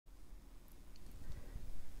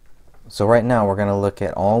So right now we're going to look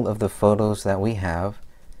at all of the photos that we have.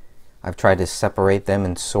 I've tried to separate them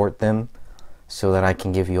and sort them so that I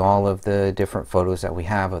can give you all of the different photos that we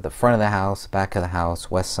have of the front of the house, back of the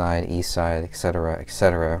house, west side, east side,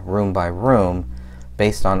 etc., room by room,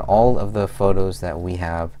 based on all of the photos that we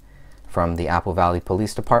have from the Apple Valley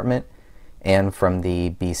Police Department and from the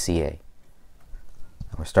BCA.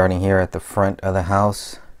 We're starting here at the front of the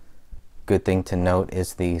house. Good thing to note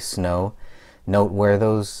is the snow. Note where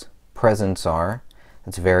those presents are.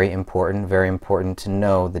 It's very important to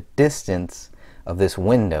know the distance of this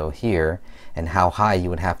window here and how high you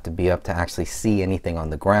would have to be up to actually see anything on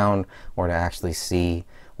the ground, or to actually see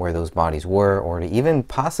where those bodies were, or to even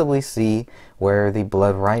possibly see where the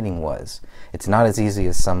blood writing was. It's not as easy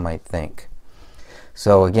as some might think.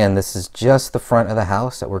 So again, this is just the front of the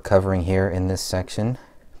house that we're covering here in this section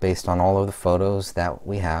based on all of the photos that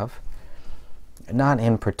we have. Not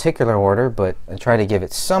in particular order, but I try to give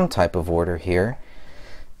it some type of order here.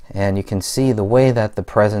 And you can see the way that the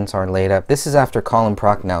presents are laid up. This is after Colin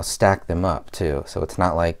Prochnow stacked them up too, so it's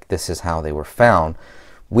not like this is how they were found.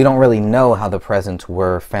 We don't really know how the presents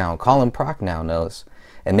were found. Colin Prochnow knows,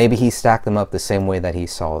 and maybe he stacked them up the same way that he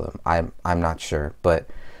saw them. I'm not sure, but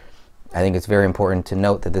I think it's very important to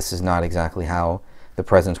note that this is not exactly how the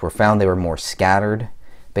presents were found. They were more scattered.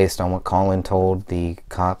 Based on what Colin told the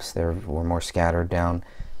cops, they were more scattered down.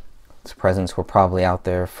 These presents were probably out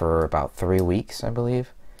there for about 3 weeks, I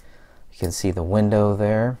believe. You can see the window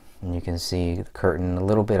there, and you can see the curtain a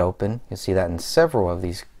little bit open. You can see that in several of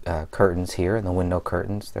these curtains here, and the window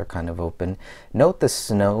curtains, they're kind of open. Note the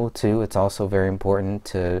snow too. It's also very important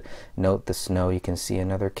to note the snow. You can see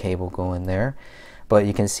another cable going there. But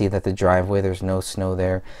you can see that the driveway, there's no snow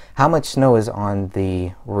there. How much snow is on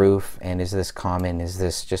the roof, and is this common? Is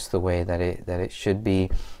this just the way that it should be?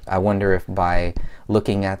 I wonder if by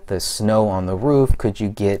looking at the snow on the roof, could you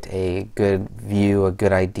get a good view, a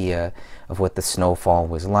good idea of what the snowfall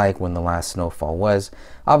was like, when the last snowfall was.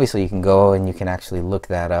 Obviously you can go and you can actually look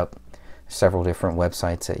that up. Several different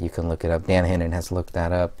websites that you can look it up. Dan Hennon has looked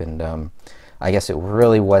that up, and I guess it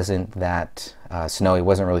really wasn't that snowy. It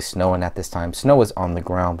wasn't really snowing at this time. Snow was on the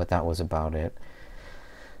ground, but that was about it.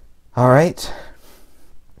 All right.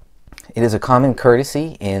 It is a common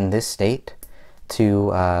courtesy in this state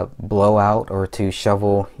to blow out or to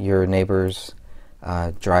shovel your neighbor's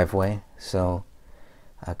driveway. So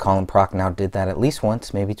Colin Prochnow did that at least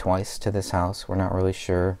once, maybe twice, to this house. We're not really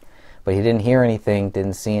sure. But he didn't hear anything,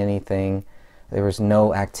 didn't see anything. There was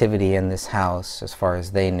no activity in this house as far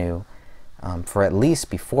as they knew. For at least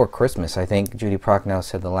before Christmas. I think Judy Prochnow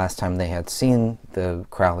said the last time they had seen the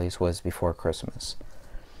Crowleys was before Christmas.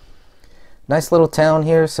 Nice little town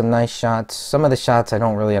here, some nice shots. Some of the shots I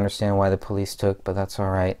don't really understand why the police took, but that's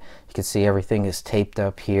alright. You can see everything is taped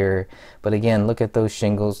up here. But again, look at those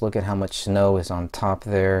shingles, look at how much snow is on top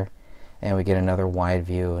there. And we get another wide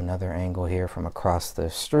view, another angle here from across the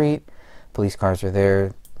street. Police cars are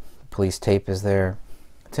there, police tape is there.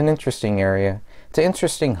 It's an interesting area. It's an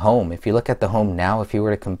interesting home. If you look at the home now, if you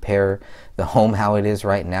were to compare the home how it is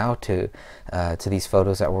right now to these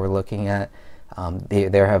photos that we're looking at,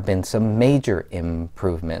 there have been some major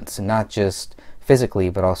improvements, not just physically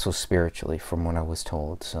but also spiritually, from what I was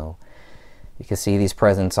told. So you can see these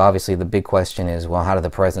presents. Obviously the big question is, well, how do the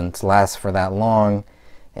presents last for that long?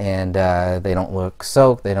 And they don't look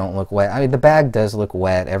soaked, they don't look wet. I mean, the bag does look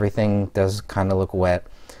wet, everything does kind of look wet.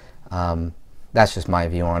 That's just my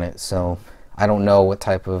view on it. So I don't know what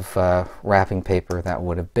type of wrapping paper that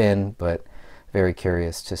would have been, but very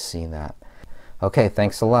curious to see that. Okay,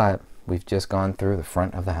 thanks a lot. We've just gone through the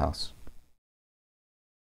front of the house.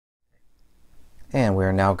 And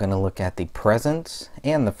we're now going to look at the presents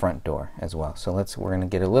and the front door as well. So we're going to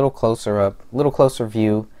get a little closer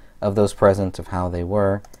view of those presents, of how they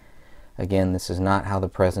were. Again, this is not how the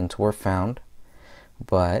presents were found,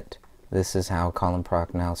 but this is how Colin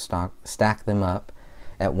Prochnow stacked them up.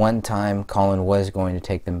 At one time, Colin was going to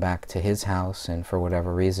take them back to his house, and for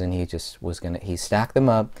whatever reason, he stacked them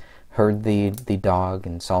up, heard the dog,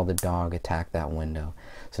 and saw the dog attack that window.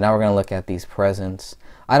 So now we're going to look at these presents.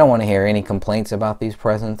 I don't want to hear any complaints about these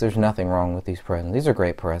presents. There's nothing wrong with these presents. These are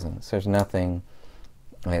great presents. There's nothing.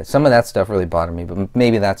 Some of that stuff really bothered me, but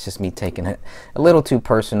maybe that's just me taking it a little too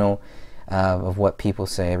personal of what people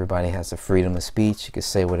say. Everybody has the freedom of speech. You can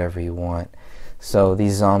say whatever you want. So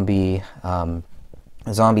these zombie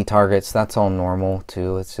targets, that's all normal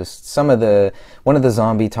too. It's just one of the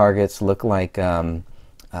zombie targets looked like one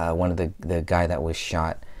of the guy that was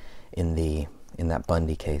shot in that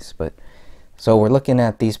Bundy case. But so we're looking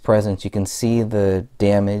at these presents. You can see the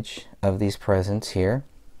damage of these presents here.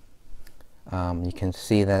 You can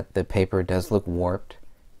see that the paper does look warped.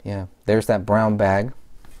 Yeah, there's that brown bag,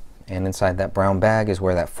 and inside that brown bag is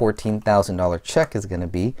where that $14,000 check is going to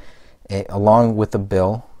be, along with the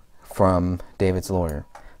bill from David's lawyer.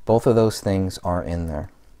 Both of those things are in there.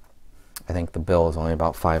 I think the bill is only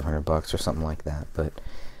about $500 or something like that, but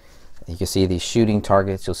you can see these shooting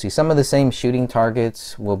targets. You'll see some of the same shooting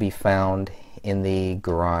targets will be found in the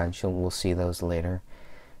garage. We'll see those later.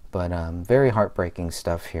 But very heartbreaking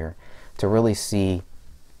stuff here to really see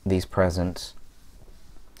these presents.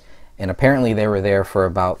 And apparently they were there for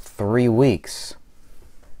about 3 weeks.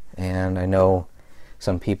 And I know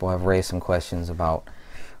some people have raised some questions about,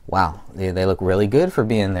 wow, they look really good for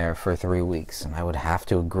being there for 3 weeks. And I would have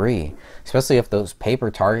to agree, especially if those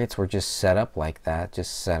paper targets were just set up like that,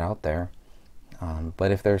 just set out there.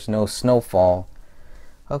 But if there's no snowfall,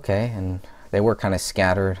 okay, and they were kind of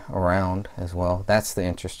scattered around as well. That's the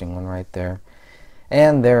interesting one right there.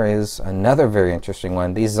 And there is another very interesting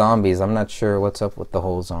one. These zombies, I'm not sure what's up with the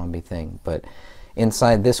whole zombie thing, but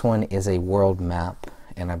inside this one is a world map,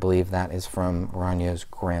 and I believe that is from Ranya's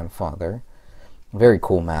grandfather. Very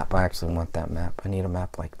cool map. I actually want that map. I need a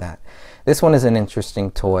map like that. This one is an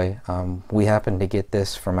interesting toy. We happened to get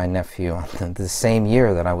this for my nephew on the same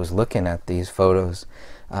year that I was looking at these photos.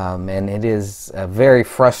 And it is a very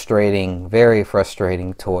frustrating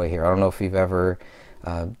toy here. I don't know if you've ever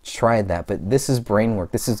tried that, but this is brain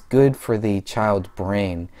work. This is good for the child's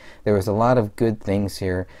brain. There was a lot of good things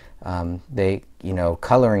here.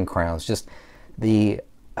 Coloring crayons, just the...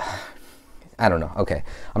 I don't know. Okay,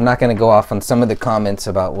 I'm not going to go off on some of the comments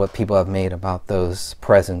about what people have made about those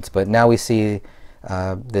presents, but now we see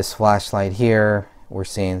this flashlight here. We're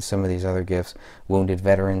seeing some of these other gifts. Wounded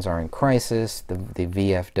veterans are in crisis, the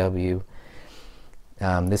VFW.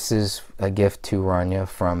 This is a gift to Rania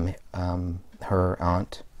from her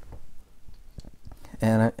aunt.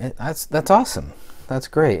 And that's awesome. That's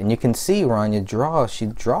great. And you can see Rania draw. She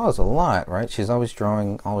draws a lot, right? She's always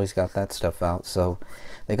drawing, always got that stuff out. So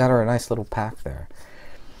they got her a nice little pack there.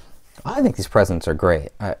 I think these presents are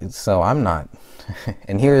great. So I'm not.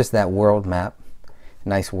 And here's that world map.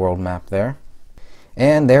 Nice world map there.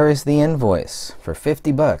 And there is the invoice for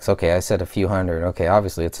 $50. Okay, I said a few hundred. Okay,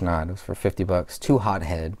 obviously it's not. It was for $50 to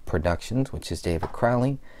Hothead Productions, which is David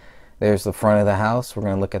Crowley. There's the front of the house. We're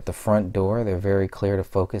going to look at the front door. They're very clear to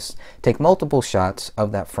focus. Take multiple shots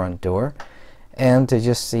of that front door. And to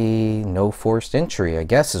just see no forced entry, I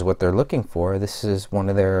guess, is what they're looking for. This is one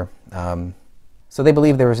of their... so they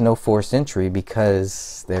believe there was no forced entry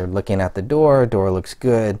because they're looking at the door. Door looks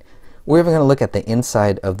good. We're even going to look at the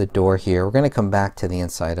inside of the door here. We're going to come back to the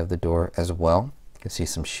inside of the door as well. You can see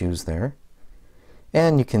some shoes there.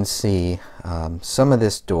 And you can see some of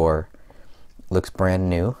this door looks brand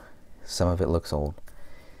new. Some of it looks old.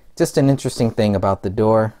 Just an interesting thing about the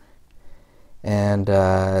door. And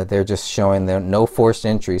they're just showing there no forced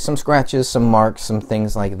entry. Some scratches, some marks, some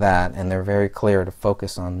things like that. And they're very clear to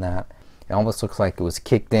focus on that. It almost looks like it was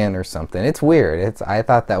kicked in or something. It's weird. I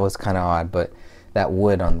thought that was kind of odd, but that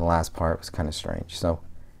wood on the last part was kind of strange. So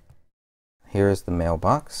here's the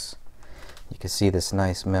mailbox. You can see this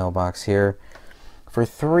nice mailbox here for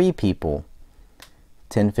 3 people.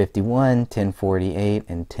 1051, 1048,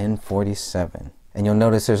 and 1047. And you'll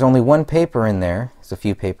notice there's only one paper in there. There's a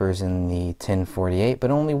few papers in the 1048,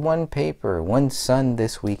 but only one paper. One Sun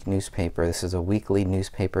This Week newspaper. This is a weekly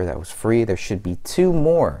newspaper that was free. There should be 2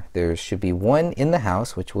 more. There should be one in the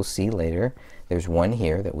house, which we'll see later. There's one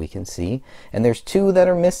here that we can see. And there's 2 that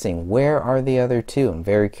are missing. Where are the other 2? I'm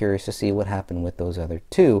very curious to see what happened with those other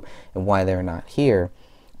 2 and why they're not here.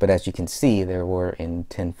 But as you can see, there were in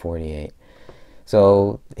 1048.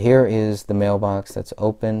 So here is the mailbox that's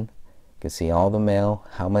open. You can see all the mail.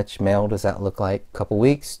 How much mail does that look like? A couple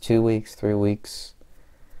weeks, 2 weeks, 3 weeks?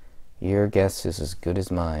 Your guess is as good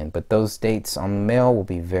as mine. But those dates on the mail will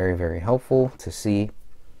be very, very helpful to see.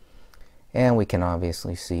 And we can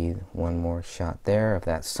obviously see one more shot there of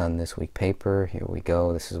that Sun This Week paper. Here we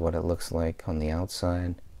go. This is what it looks like on the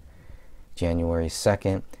outside. January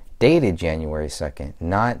 2nd. Dated January 2nd,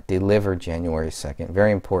 not delivered January 2nd.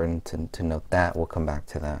 Very important to note that. We'll come back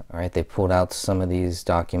to that. All right, they pulled out some of these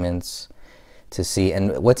documents to see.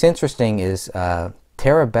 And what's interesting is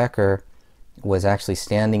Tara Becker was actually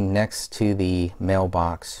standing next to the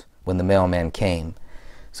mailbox when the mailman came.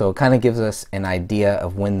 So it kind of gives us an idea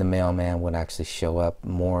of when the mailman would actually show up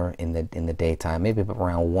more in the daytime, maybe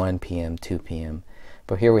around 1 p.m., 2 p.m.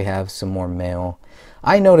 But here we have some more mail.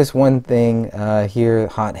 I noticed one thing here,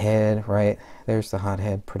 Hothead, right? There's the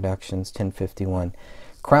Hothead Productions, 1051.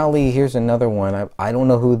 Crowley, here's another one. I don't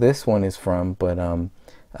know who this one is from, but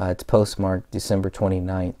it's postmarked December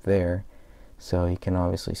 29th there. So you can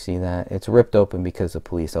obviously see that. It's ripped open because the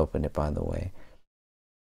police opened it, by the way.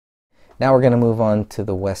 Now we're going to move on to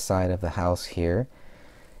the west side of the house here.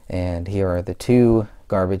 And here are the two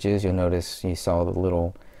garbages. You'll notice you saw the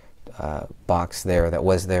little box there that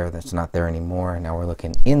was there that's not there anymore. Now we're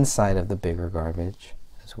looking inside of the bigger garbage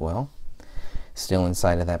as well. Still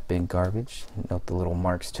inside of that big garbage. Note the little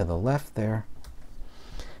marks to the left there.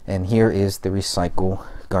 And here is the recycle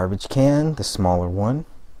garbage can, the smaller one.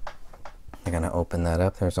 You're going to open that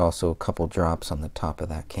up. There's also a couple drops on the top of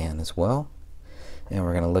that can as well. And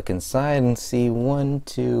we're going to look inside and see 1,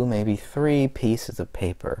 2, maybe 3 pieces of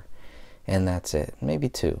paper. And that's it. Maybe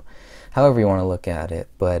 2. However you want to look at it.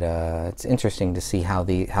 But it's interesting to see how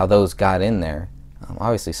those got in there.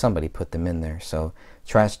 Obviously somebody put them in there. So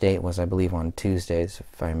trash date was, I believe, on Tuesdays,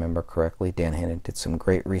 if I remember correctly. Dan Hannon did some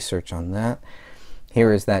great research on that.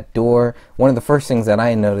 Here is that door. One of the first things that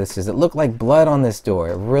I noticed is it looked like blood on this door.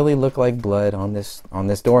 It really looked like blood on this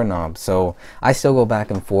doorknob. So I still go back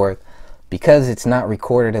and forth. Because it's not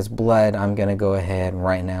recorded as blood, I'm going to go ahead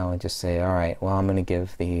right now and just say, all right, well, I'm going to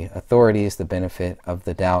give the authorities the benefit of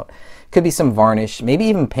the doubt. Could be some varnish, maybe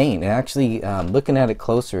even paint. Actually, looking at it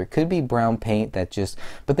closer, it could be brown paint that just,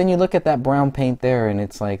 but then you look at that brown paint there and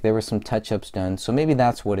it's like there were some touch-ups done. So maybe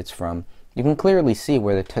that's what it's from. You can clearly see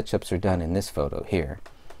where the touch-ups are done in this photo here.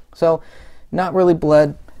 So not really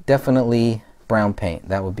blood, definitely brown paint.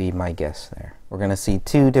 That would be my guess there. We're going to see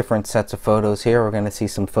 2 different sets of photos here. We're going to see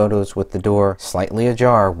some photos with the door slightly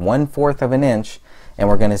ajar, 1/4 of an inch, and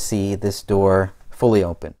we're going to see this door fully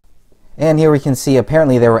open. And here we can see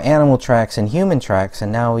apparently there were animal tracks and human tracks,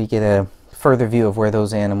 and now we get a further view of where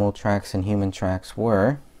those animal tracks and human tracks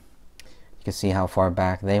were. You can see how far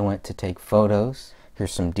back they went to take photos.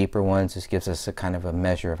 Here's some deeper ones. This gives us a kind of a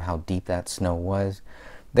measure of how deep that snow was.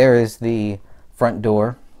 There is the front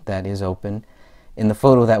door that is open. In the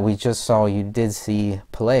photo that we just saw, you did see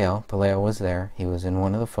Paleo. Paleo was there. He was in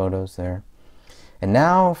one of the photos there. And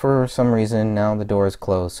now, for some reason, now the door is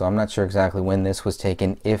closed. So I'm not sure exactly when this was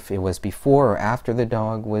taken, if it was before or after the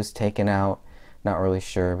dog was taken out. Not really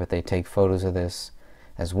sure, but they take photos of this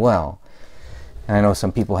as well. And I know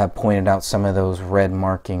some people have pointed out some of those red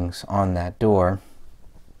markings on that door.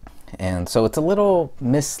 And so it's a little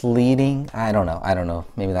misleading. I don't know.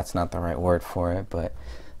 Maybe that's not the right word for it, but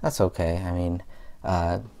that's okay. I mean,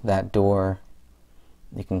 that door,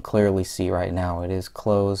 you can clearly see right now it is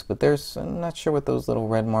closed, but I'm not sure what those little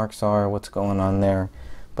red marks are, what's going on there,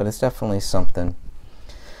 but it's definitely something.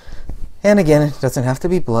 And again, it doesn't have to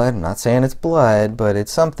be blood. I'm not saying it's blood, but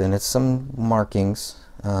it's something. It's some markings.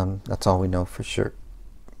 That's all we know for sure.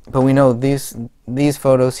 But we know these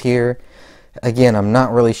photos here, again, I'm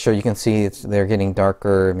not really sure. You can see they're getting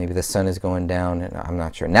darker. Maybe the sun is going down, and I'm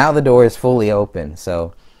not sure. Now the door is fully open,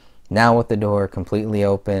 so now with the door completely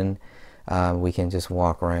open, we can just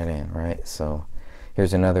walk right in, right? So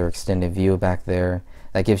here's another extended view back there.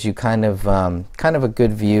 That gives you kind of a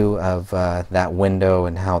good view of that window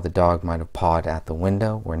and how the dog might have pawed at the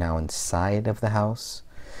window. We're now inside of the house,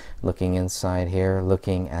 looking inside here,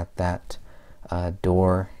 looking at that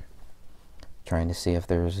door, trying to see if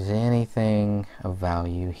there's anything of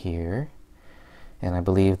value here. And I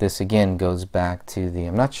believe this again goes back to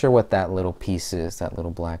I'm not sure what that little piece is, that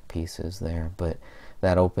little black piece is there, but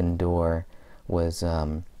that open door was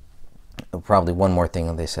probably one more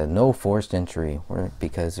thing. They said no forced entry,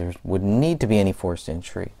 because there wouldn't need to be any forced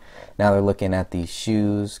entry. Now they're looking at these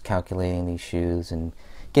shoes, calculating these shoes and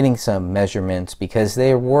getting some measurements, because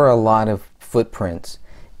there were a lot of footprints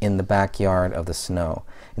in the backyard of the snow,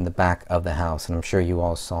 in the back of the house, and I'm sure you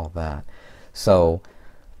all saw that. So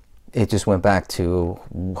it just went back to,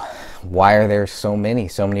 why are there so many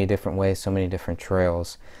different ways, so many different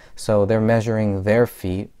trails? So they're measuring their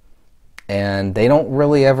feet, and they don't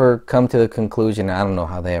really ever come to the conclusion, I don't know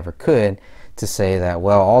how they ever could, to say that,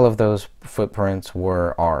 well, all of those footprints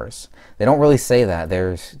were ours. They don't really say that.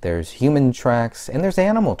 There's human tracks and there's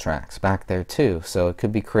animal tracks back there too. So it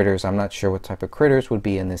could be critters. I'm not sure what type of critters would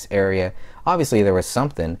be in this area. Obviously there was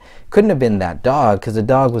something. Couldn't have been that dog, because the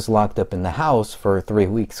dog was locked up in the house for 3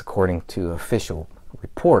 weeks according to official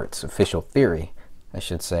reports, official theory, I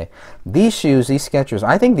should say. These shoes, these Skechers,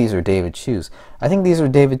 I think these are David's shoes. I think these are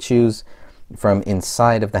David's shoes from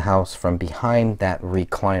inside of the house, from behind that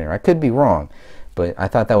recliner. I could be wrong, but I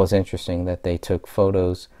thought that was interesting that they took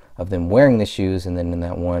photos of them wearing the shoes, and then in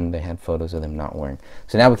that one they had photos of them not wearing.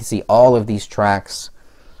 So now we can see all of these tracks,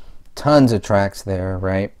 tons of tracks there,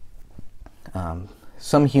 right?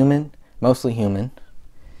 Some human, mostly human,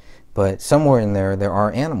 but somewhere in there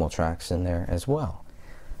are animal tracks in there as well.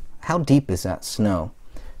 How deep is that snow?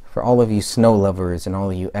 For all of you snow lovers and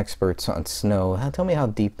all of you experts on snow, tell me how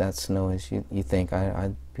deep that snow is, you think.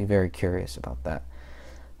 I'd be very curious about that.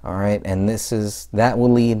 All right, and that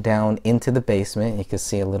will lead down into the basement. You can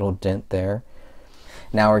see a little dent there.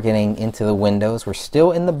 Now we're getting into the windows. We're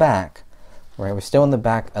still in the back, right? We're still in the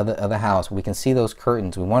back of the house. We can see those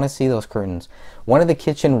curtains. We want to see those curtains. One of the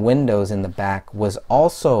kitchen windows in the back was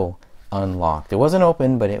also unlocked. It wasn't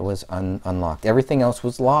open, but it was unlocked. Everything else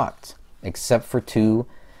was locked except for two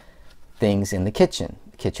things in the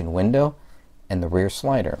kitchen window and the rear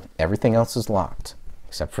slider. Everything else is locked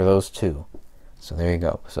except for those two. So there you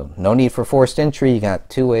go. So no need for forced entry. You got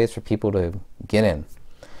two ways for people to get in,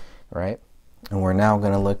 right? And we're now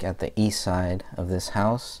going to look at the east side of this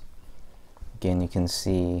house. Again, you can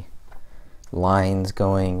see lines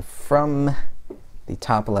going from the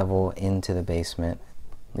top level into the basement.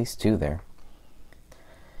 At least two there.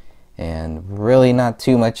 And really not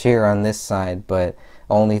too much here on this side, but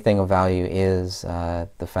only thing of value is the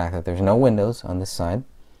fact that there's no windows on this side.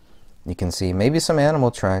 You can see maybe some animal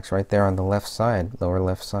tracks right there on the left side, lower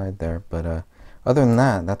left side there. But other than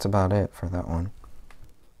that, that's about it for that one.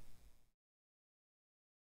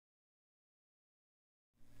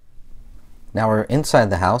 Now we're inside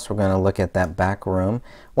the house. We're going to look at that back room.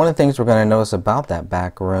 One of the things we're going to notice about that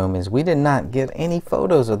back room is we did not get any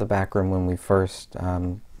photos of the back room when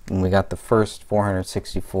we got the first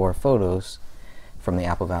 464 photos from the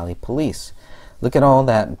Apple Valley Police. Look at all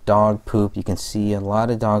that dog poop. You can see a lot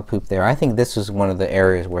of dog poop there. I think this is one of the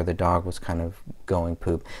areas where the dog was kind of going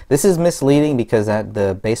poop. This is misleading because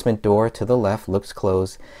the basement door to the left looks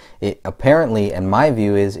closed. It apparently, in my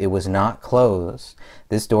view, it was not closed.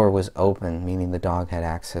 This door was open, meaning the dog had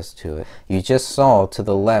access to it. You just saw to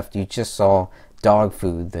the left, you just saw dog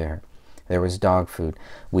food there. There was dog food.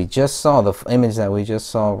 We just saw the image that we just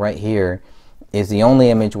saw right here is the only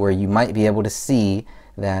image where you might be able to see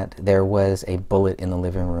that there was a bullet in the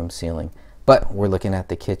living room ceiling. But we're looking at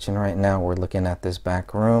the kitchen right now. We're looking at this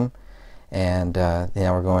back room, and now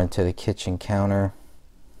we're going to the kitchen counter,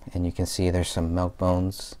 and you can see there's some milk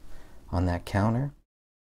bones on that counter.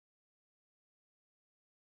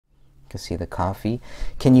 You can see the coffee.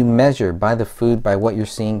 Can you measure by the food, by what you're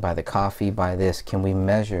seeing, by the coffee, by this, can we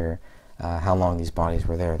measure how long these bodies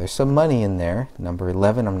were there? There's some money in there. Number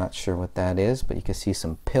 11, I'm not sure what that is, but you can see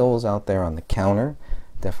some pills out there on the counter.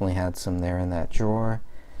 Definitely had some there in that drawer.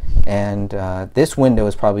 And this window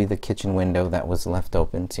is probably the kitchen window that was left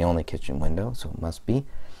open. It's the only kitchen window, so it must be.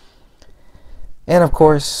 And of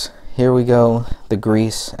course, here we go, the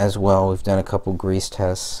grease as well. We've done a couple grease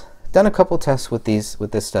tests. Done a couple tests with this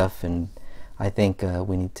stuff, and I think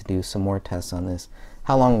we need to do some more tests on this.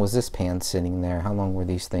 How long was this pan sitting there? How long were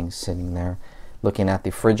these things sitting there? Looking at the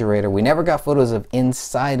refrigerator. We never got photos of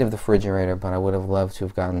inside of the refrigerator, but I would have loved to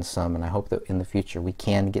have gotten some, and I hope that in the future we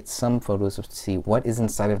can get some photos to see what is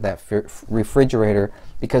inside of that refrigerator,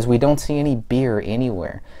 because we don't see any beer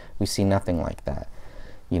anywhere. We see nothing like that.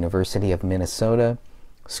 University of Minnesota,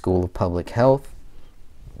 School of Public Health.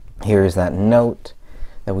 Here's that note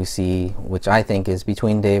that we see, which I think is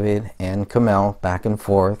between David and Kamel, back and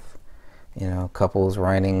forth. You know, couples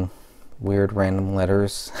writing weird random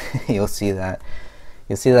letters. You'll see that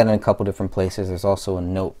in a couple different places. There's also a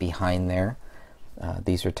note behind there.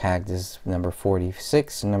 These are tagged as number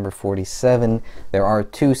 46 and number 47. There are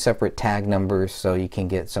two separate tag numbers, so you can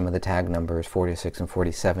get some of the tag numbers 46 and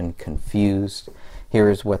 47 confused. Here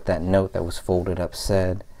is what that note that was folded up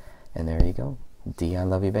said, and there you go. D, I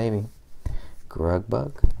love you, baby. Grug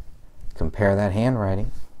bug. Compare that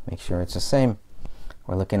handwriting. Make sure it's the same.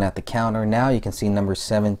 We're looking at the counter now. You can see number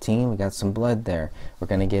 17. We got some blood there. We're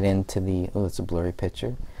going to get into the, oh, it's a blurry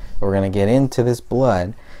picture. We're going to get into this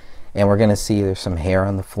blood, and we're going to see there's some hair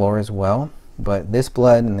on the floor as well. But this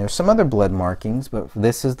blood, and there's some other blood markings, but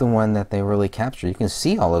this is the one that they really captured. You can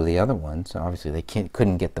see all of the other ones. Obviously, they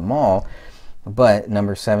couldn't get them all, but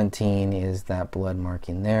number 17 is that blood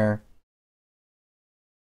marking there.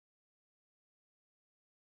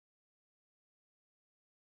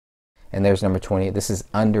 And there's number 20. This is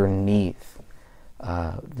underneath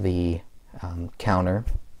the counter,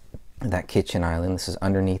 that kitchen island. This is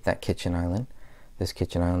underneath that kitchen island, this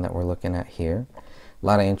kitchen island that we're looking at here. A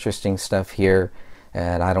lot of interesting stuff here.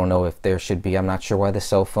 And I don't know if there should be, I'm not sure why the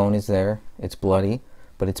cell phone is there. It's bloody,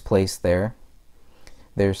 but it's placed there.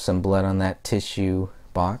 There's some blood on that tissue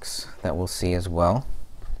box that we'll see as well.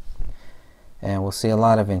 And we'll see a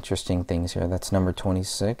lot of interesting things here. That's number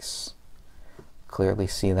 26. Clearly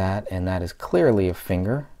see that, and that is clearly a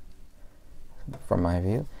finger from my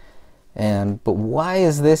view. But why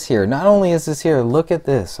is this here? Not only is this here, look at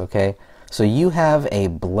this, okay? So you have a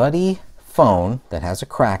bloody phone that has a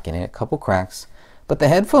crack in it, a couple cracks, but the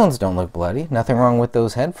headphones don't look bloody. Nothing wrong with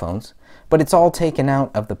those headphones, but it's all taken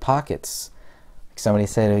out of the pockets. Somebody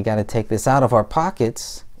said we got to take this out of our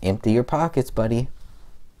pockets empty your pockets, buddy.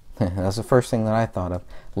 That's the first thing that I thought of.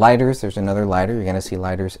 Lighters, there's another lighter. You're going to see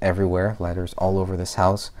lighters everywhere. Lighters all over this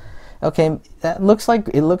house. Okay, that looks like,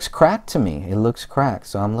 it looks cracked to me. It looks cracked.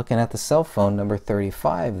 So I'm looking at the cell phone, number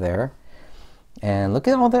 35 there. And look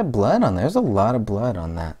at all that blood on there. There's a lot of blood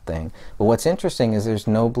on that thing. But what's interesting is there's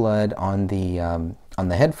no blood on the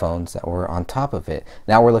headphones that were on top of it.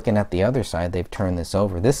 Now we're looking at the other side. They've turned this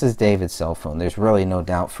over. This is David's cell phone. There's really no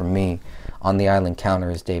doubt for me. On the island counter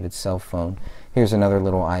is David's cell phone. Here's another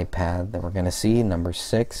little iPad that we're going to see, number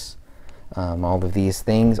 6. All of these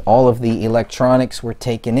things, all of the electronics were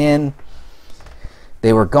taken in.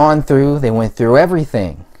 They were gone through. They went through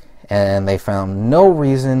everything. And they found no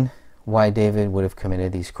reason why David would have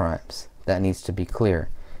committed these crimes. That needs to be clear.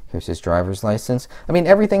 Here's his driver's license. I mean,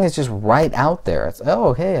 everything is just right out there. It's,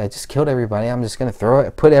 oh, hey, I just killed everybody. I'm just going to throw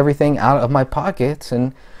it, put everything out of my pockets.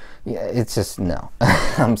 And yeah, it's just, no.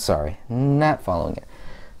 I'm sorry. Not following it.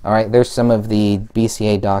 All right, there's some of the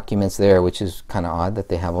BCA documents there, which is kind of odd that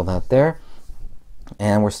they have all that there.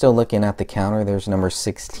 And we're still looking at the counter. There's number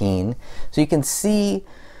 16. So you can see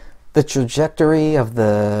the trajectory of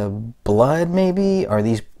the blood, maybe. Are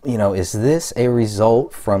these, you know, is this a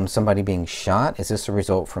result from somebody being shot? Is this a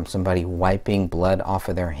result from somebody wiping blood off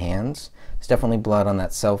of their hands? There's definitely blood on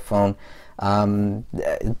that cell phone.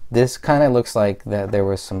 This kind of looks like that there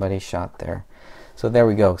was somebody shot there. So there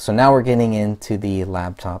we go. So now we're getting into the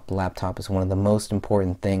laptop. The laptop is one of the most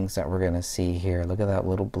important things that we're going to see here. Look at that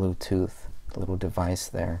little Bluetooth, little device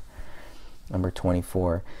there. Number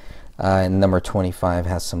 24. And number 25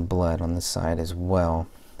 has some blood on the side as well.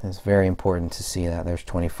 It's very important to see that. There's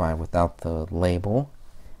 25 without the label.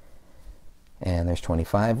 And there's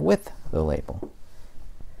 25 with the label.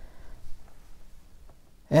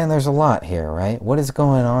 And there's a lot here, right? What is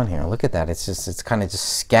going on here? Look at that. It's just, it's kind of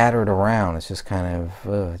just scattered around. It's just kind of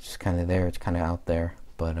there. It's kind of out there.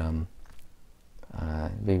 But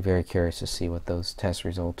be very curious to see what those test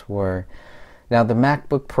results were. Now the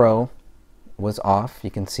MacBook Pro was off.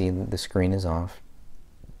 You can see the screen is off.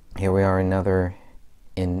 Here we are, another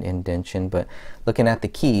indentation. But looking at the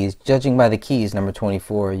keys, judging by the keys, number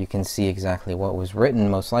 24, you can see exactly what was written,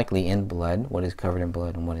 most likely in blood, what is covered in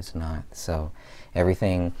blood and what is not. So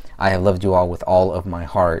everything, I have loved you all with all of my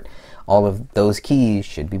heart. All of those keys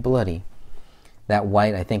should be bloody. That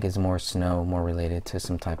white, I think, is more snow, more related to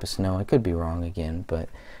some type of snow. I could be wrong again, but,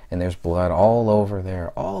 and there's blood all over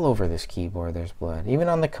there, all over this keyboard there's blood. Even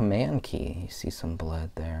on the command key, you see some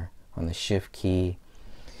blood there. On the shift key,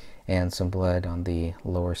 and some blood on the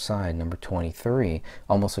lower side, number 23.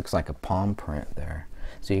 Almost looks like a palm print there.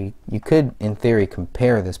 So you could, in theory,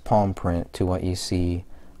 compare this palm print to what you see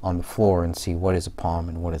on the floor and see what is a palm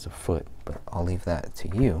and what is a foot, but I'll leave that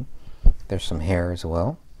to you. There's some hair as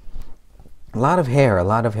well. A lot of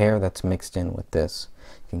hair that's mixed in with this.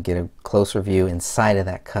 You can get a closer view inside of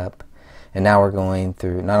that cup. And now we're going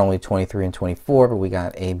through not only 23 and 24, but we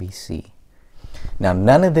got ABC. Now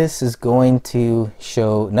none of this is going to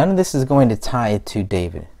show, none of this is going to tie to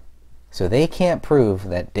David. So they can't prove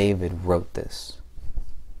that David wrote this.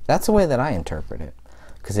 That's the way that I interpret it.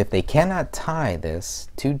 Because if they cannot tie this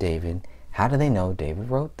to David, how do they know David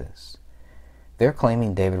wrote this? They're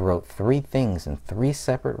claiming David wrote 3 things in 3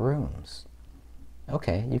 separate rooms.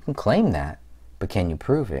 Okay, you can claim that, but can you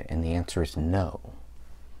prove it? And the answer is no.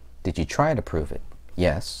 Did you try to prove it?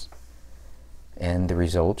 Yes. And the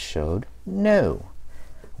results showed no.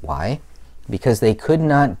 Why? Because they could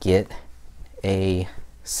not get a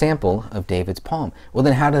sample of David's palm. Well,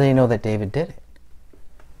 then how do they know that David did it?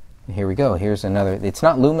 Here we go. Here's another. It's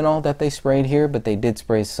not luminol that they sprayed here, but they did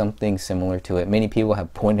spray something similar to it. Many people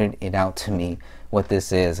have pointed it out to me what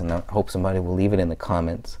this is, and I hope somebody will leave it in the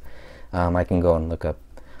comments. I can go and look up.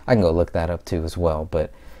 I can go look that up too as well.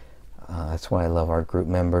 But that's why I love our group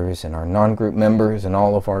members and our non-group members and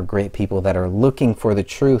all of our great people that are looking for the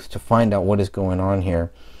truth to find out what is going on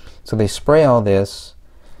here. So they spray all this,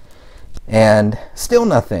 and still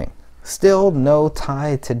nothing. Still no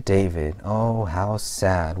tie to David. Oh, how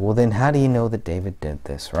sad. Well, then how do you know that David did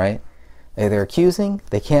this, right? They're accusing,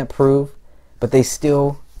 they can't prove, but they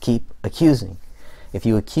still keep accusing. If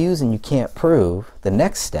you accuse and you can't prove, the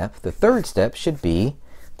next step, the third step, should be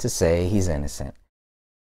to say he's innocent.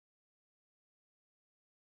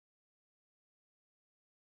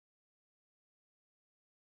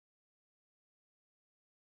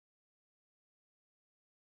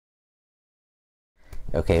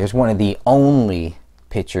 Okay, here's one of the only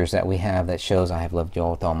pictures that we have that shows I have loved you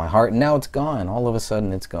all with all my heart. And now it's gone. All of a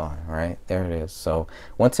sudden it's gone, right? There it is. So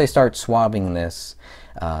once they start swabbing this,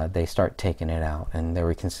 they start taking it out. And there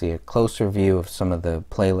we can see a closer view of some of the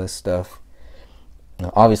playlist stuff.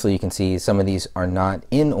 Now, obviously, you can see some of these are not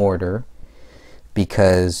in order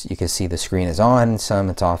because you can see the screen is on in some,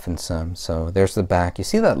 it's off in some. So there's the back. You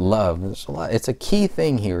see that love. There's a lot. It's a key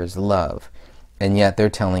thing here is love. And yet they're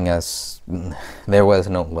telling us there was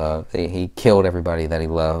no love. He killed everybody that he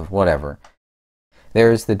loved, whatever.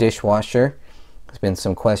 There's the dishwasher. There's been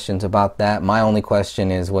some questions about that. My only question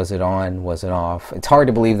is, was it on? Was it off? It's hard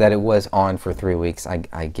to believe that it was on for 3 weeks. I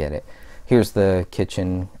get it. Here's the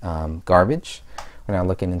kitchen garbage. We're now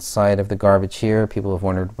looking inside of the garbage here. People have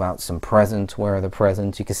wondered about some presents. Where are the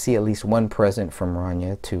presents? You can see at least one present from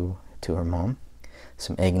Rania to her mom.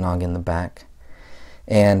 Some eggnog in the back.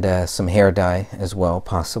 And some hair dye as well,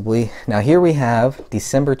 possibly. Now here we have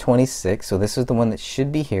December 26th, so this is the one that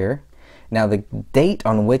should be here. Now the date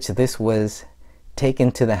on which this was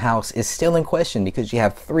taken to the house is still in question because you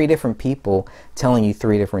have 3 different people telling you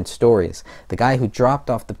 3 different stories. The guy who dropped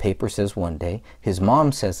off the paper says one day, his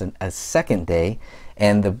mom says a second day,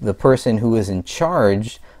 and the person who is in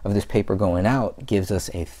charge of this paper going out gives us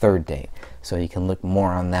a 3rd day. So you can look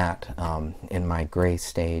more on that in my gray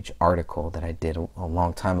stage article that I did a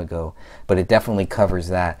long time ago. But it definitely covers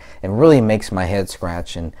that and really makes my head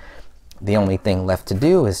scratch. And the only thing left to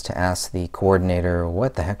do is to ask the coordinator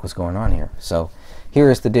what the heck was going on here. So here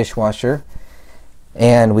is the dishwasher.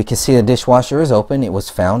 And we can see the dishwasher is open. It was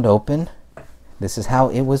found open. This is how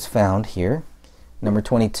it was found here. Number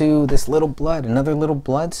 22, this little blood, another little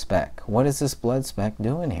blood speck. What is this blood speck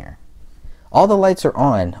doing here? All the lights are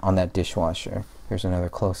on that dishwasher. Here's another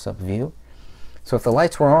close-up view. So if the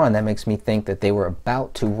lights were on, that makes me think that they were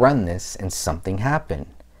about to run this and something happened.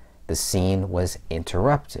 The scene was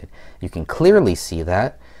interrupted. You can clearly see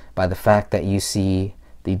that by the fact that you see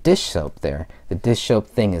the dish soap there. The dish soap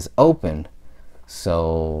thing is open.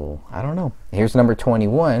 So, I don't know. Here's number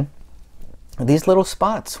 21. These little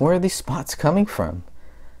spots, where are these spots coming from?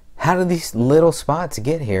 How did these little spots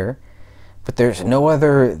get here? But there's no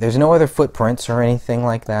other footprints or anything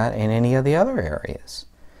like that in any of the other areas.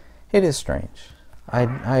 It is strange.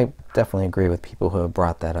 I definitely agree with people who have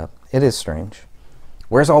brought that up. It is strange.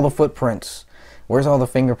 Where's all the footprints? Where's all the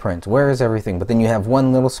fingerprints? Where is everything? But then you have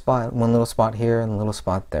one little spot here and a little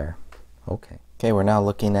spot there. Okay. Okay, we're now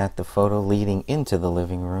looking at the photo leading into the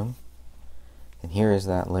living room. And here is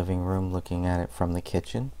that living room looking at it from the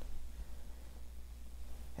kitchen.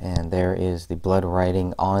 And there is the blood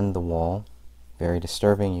writing on the wall. Very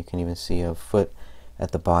disturbing. You can even see a foot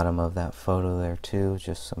at the bottom of that photo there too.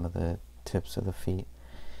 Just some of the tips of the feet.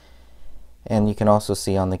 And you can also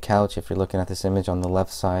see on the couch, if you're looking at this image on the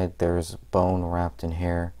left side, there's bone wrapped in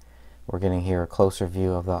hair. We're getting here a closer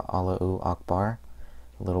view of the Allahu Akbar.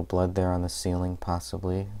 A little blood there on the ceiling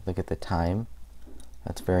possibly. Look at the time.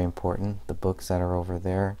 That's very important. The books that are over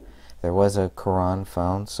there. There was a Quran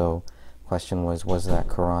found, so the question was that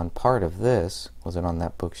Quran part of this? Was it on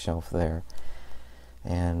that bookshelf there?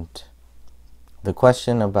 And the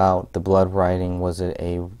question about the blood writing, was it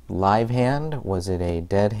a live hand? Was it a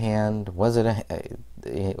dead hand? Was it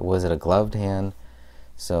a gloved hand?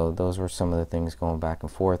 So those were some of the things going back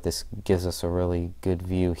and forth. This gives us a really good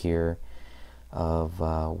view here of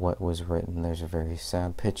what was written. There's a very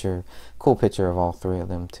sad picture, cool picture of all 3 of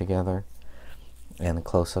them together, and a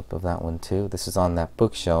close-up of that one too. This is on that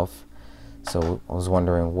bookshelf, so I was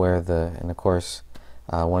wondering where and of course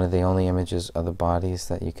one of the only images of the bodies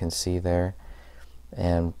that you can see there,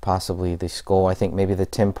 and possibly the skull. I think maybe the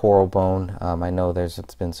temporal bone. I know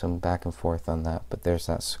it's been some back and forth on that, but there's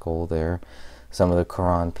that skull there. Some of the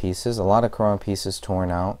Quran pieces, a lot of Quran pieces torn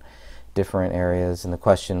out, different areas, and the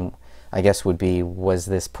question, I guess, would be, was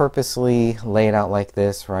this purposely laid out like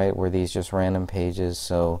this, right? Were these just random pages?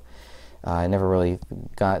 So I never really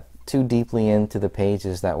got too deeply into the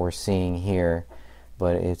pages that we're seeing here,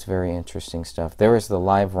 but it's very interesting stuff. There is the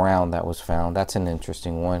live round that was found. That's an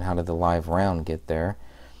interesting one. How did the live round get there?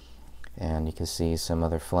 And you can see some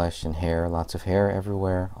other flesh and hair, lots of hair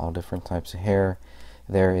everywhere, all different types of hair.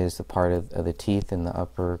 There is the part of the teeth in the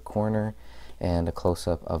upper corner, and a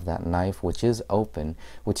close-up of that knife, which is open,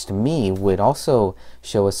 which to me would also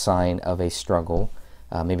show a sign of a struggle,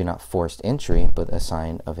 maybe not forced entry, but a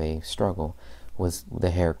sign of a struggle. Was the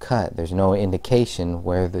hair cut? There's no indication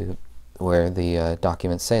where the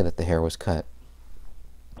documents say that the hair was cut.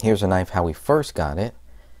 Here's a knife, how we first got it.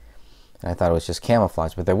 And I thought it was just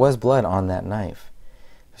camouflage, but there was blood on that knife.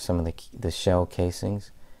 Some of the shell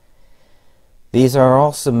casings. These are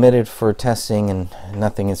all submitted for testing, and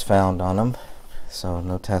nothing is found on them. So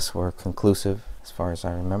no tests were conclusive as far as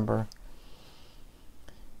I remember.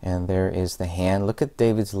 And there is the hand. Look at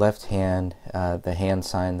David's left hand, the hand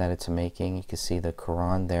sign that it's making. You can see the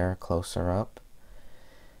Quran there closer up.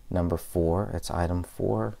 Number 4, it's item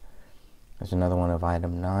 4. There's another one of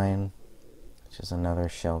item 9, which is another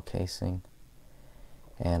shell casing.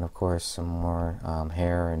 And of course some more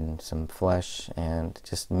hair and some flesh, and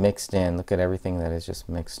just mixed in. Look at everything that is just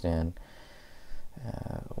mixed in.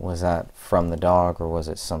 Was that from the dog or was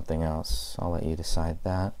it something else? I'll let you decide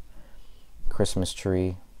that. Christmas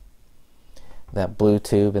tree. That blue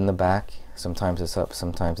tube in the back, sometimes it's up,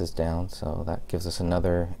 sometimes it's down, so that gives us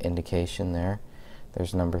another indication there.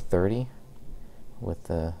 There's number 30 with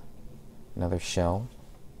another shell.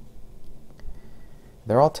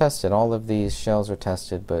 They're all tested. All of these shells are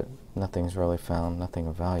tested, but nothing's really found, nothing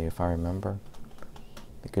of value if I remember.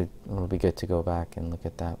 It'll be good to go back and look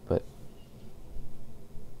at that. But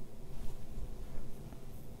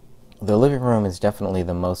the living room is definitely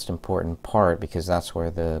the most important part because that's where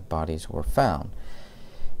the bodies were found.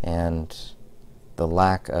 And the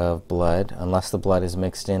lack of blood, unless the blood is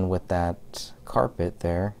mixed in with that carpet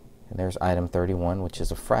there. And there's item 31, which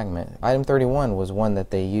is a fragment. Item 31 was one that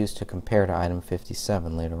they used to compare to item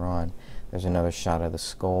 57 later on. There's another shot of the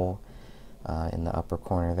skull in the upper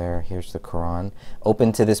corner there. Here's the Quran.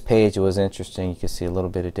 Open to this page, it was interesting. You can see a little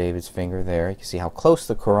bit of David's finger there. You can see how close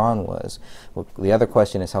the Quran was. Well, the other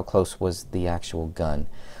question is how close was the actual gun.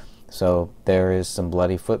 So there is some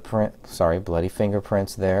bloody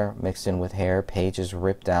fingerprints there mixed in with hair. Pages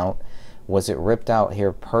ripped out. Was it ripped out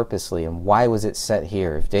here purposely, and why was it set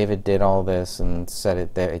here? If David did all this and set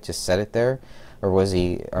it there, it just set it there, or was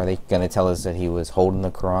he? Are they going to tell us that he was holding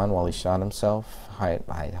the Quran while he shot himself? I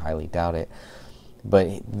highly doubt it. But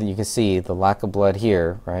you can see the lack of blood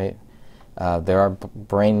here, right? There are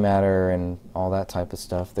brain matter and all that type of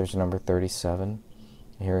stuff. There's number 37.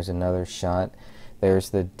 Here's another shot.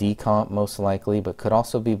 There's the decomp most likely, but could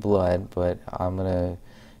also be blood. But I'm gonna,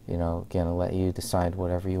 again, I'll let you decide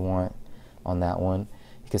whatever you want on that one.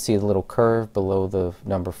 You can see the little curve below the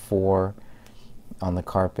number 4 on the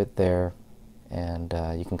carpet there, and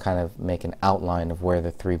you can kind of make an outline of where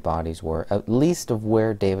the 3 bodies were, at least of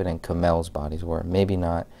where David and Kamel's bodies were. Maybe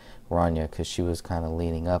not Rania, because she was kind of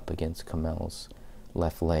leaning up against Kamel's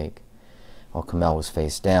left leg, while Kamel was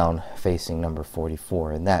face down facing number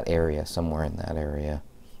 44 in that area, somewhere in that area.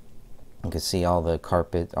 You can see all the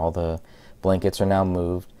carpet, all the blankets are now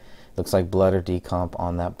moved. Looks like blood or decomp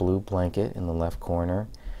on that blue blanket in the left corner.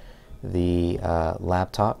 The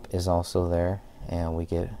laptop is also there, and we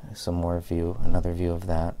get some more another view of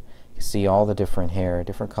that. You can see all the different hair,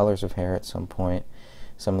 different colors of hair at some point.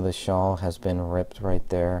 Some of the shawl has been ripped right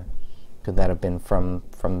there. Could that have been from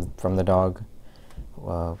the dog?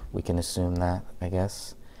 We can assume that, I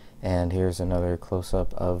guess. And here's another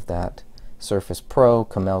close-up of that Surface Pro,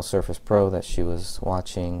 Kamel Surface Pro, that she was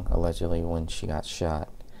watching allegedly when she got shot.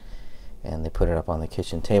 And they put it up on the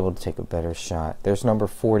kitchen table to take a better shot. There's number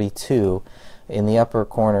 42. In the upper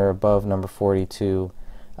corner above number 42,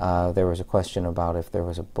 there was a question about if there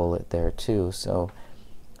was a bullet there too. So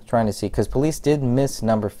trying to see, because police did miss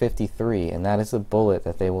number 53, and that is the bullet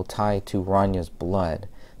that they will tie to Rania's blood.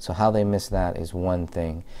 So how they missed that is one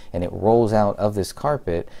thing, and it rolls out of this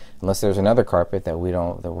carpet, unless there's another carpet that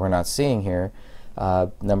we're not seeing here.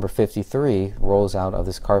 Number 53 rolls out of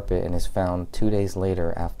this carpet and is found 2 days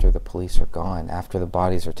later after the police are gone, after the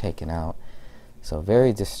bodies are taken out. So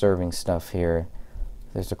very disturbing stuff here.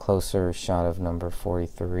 There's a closer shot of number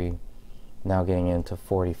 43. Now getting into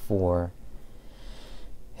 44.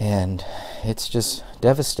 And it's just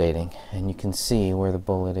devastating. And you can see where the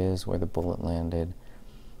bullet is, where the bullet landed.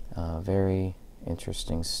 Very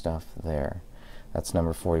interesting stuff there. That's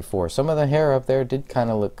number 44. Some of the hair up there did kind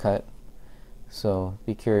of look cut. So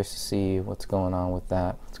be curious to see what's going on with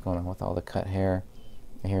that. What's going on with all the cut hair.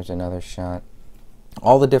 And here's another shot.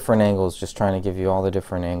 All the different angles, just trying to give you all the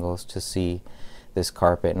different angles to see this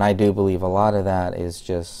carpet. And I do believe a lot of that is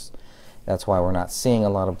just, that's why we're not seeing a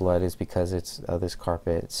lot of blood, is because it's this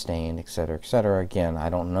carpet stained, etc., etc. Again, I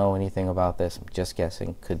don't know anything about this. I'm just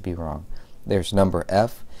guessing. Could be wrong. There's number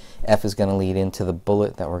F. F is going to lead into the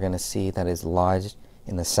bullet that we're going to see that is lodged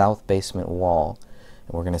in the south basement wall.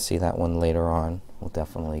 And we're going to see that one later on. We'll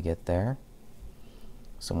definitely get there.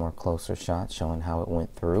 Some more closer shots showing how it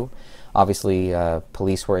went through. Obviously,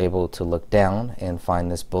 police were able to look down and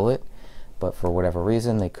find this bullet, but for whatever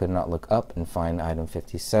reason, they could not look up and find item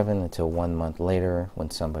 57 until 1 month later when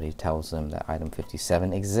somebody tells them that item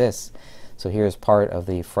 57 exists. So here's part of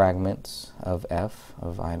the fragments of F,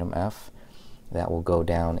 of item F, that will go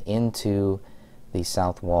down into the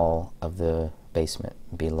south wall of the basement,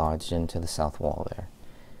 be lodged into the south wall there.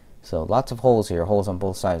 So lots of holes here, holes on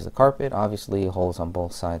both sides of the carpet, obviously holes on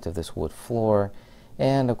both sides of this wood floor,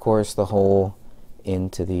 and of course the hole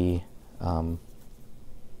into the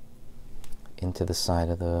side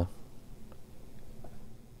of the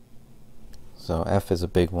So F is a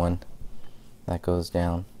big one that goes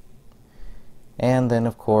down. And then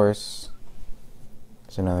of course,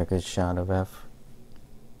 there's another good shot of F.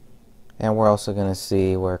 And we're also going to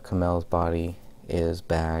see where Kamel's body is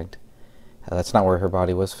bagged. That's not where her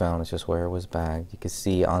body was found, it's just where it was bagged. You can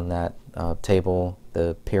see on that table,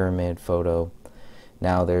 the pyramid photo,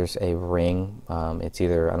 now there's a ring. It's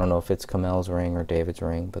either, I don't know if it's Kamel's ring or David's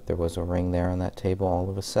ring, but there was a ring there on that table all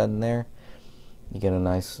of a sudden there. You get a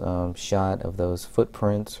nice shot of those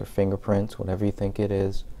footprints or fingerprints, whatever you think it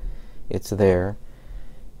is. It's there.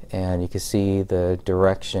 And you can see the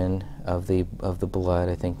direction of the blood.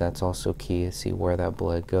 I think that's also key to see where that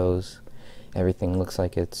blood goes. Everything looks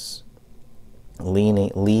like it's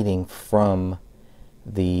leading from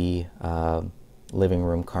the living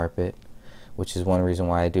room carpet, which is one reason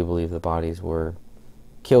why I do believe the bodies were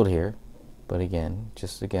killed here. But again,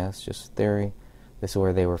 just a guess, just a theory. This is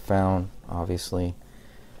where they were found, obviously.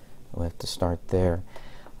 We have to start there.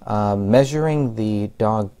 Measuring the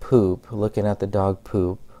dog poop, looking at the dog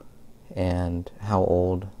poop, and how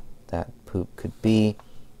old that poop could be,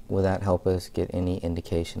 will that help us get any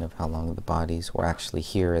indication of how long the bodies were actually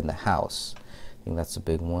here in the house? I think that's a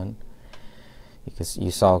big one. Because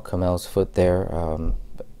you saw Kamel's foot there.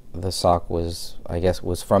 The sock was, I guess,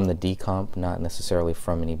 was from the decomp, not necessarily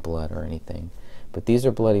from any blood or anything. But these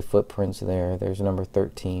are bloody footprints there. There's number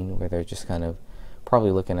 13, where they're just kind of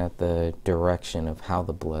probably looking at the direction of how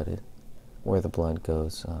the blood, where the blood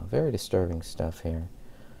goes. Very disturbing stuff here.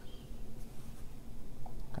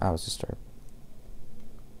 I was disturbed.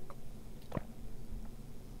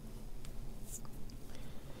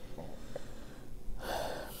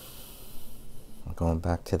 Going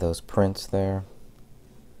back to those prints there.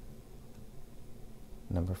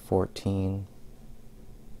 Number 14.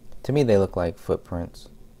 To me, they look like footprints.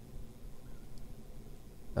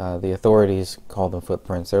 The authorities call them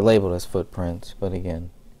footprints. They're labeled as footprints, but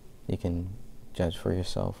again, you can judge for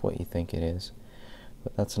yourself what you think it is.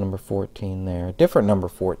 But that's number 14 there. A different number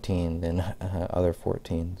 14 than other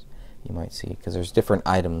 14s you might see, because there's different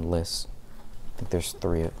item lists. I think there's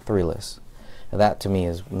three lists. And that to me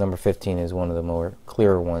is number 15 is one of the more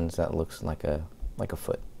clearer ones that looks like a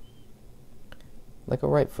foot, like a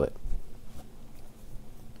right foot.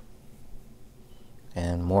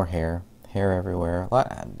 And more hair everywhere.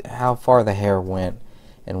 How far the hair went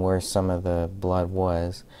and where some of the blood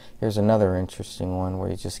was. Here's another interesting one where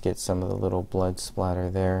you just get some of the little blood splatter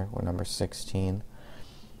there. We're number 16.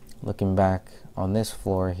 Looking back on this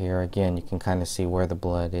floor here, again, you can kind of see where the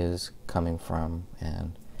blood is coming from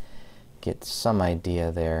and get some idea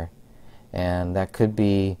there. And that could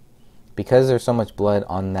be because there's so much blood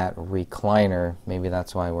on that recliner. Maybe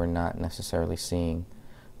that's why we're not necessarily seeing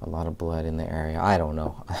a lot of blood in the area. I don't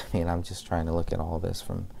know. I mean, I'm just trying to look at all this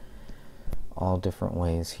from all different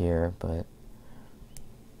ways here, but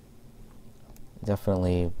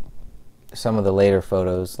definitely some of the later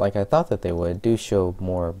photos, like I thought that they would, do show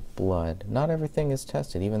more blood. Not everything is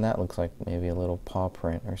tested. Even that looks like maybe a little paw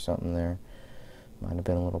print or something there. Might have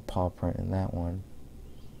been a little paw print in that one.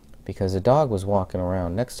 Because the dog was walking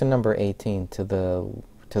around next to number 18, to the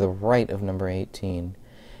right of number 18.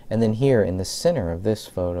 And then here in the center of this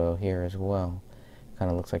photo here as well.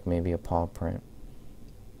 Kind of looks like maybe a paw print.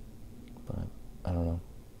 But I don't know.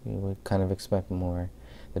 You would kind of expect more.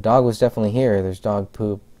 The dog was definitely here. There's dog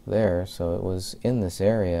poop there, so it was in this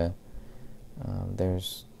area.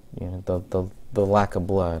 There's, you know, the lack of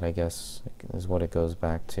blood, I guess, is what it goes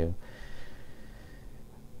back to.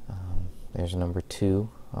 There's number 2,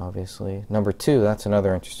 obviously. Number 2, that's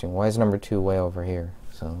another interesting. Why is number 2 way over here?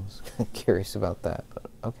 So I was curious about that, but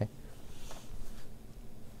okay.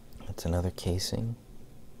 That's another casing.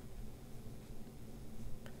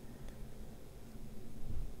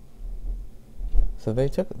 So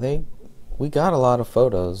we got a lot of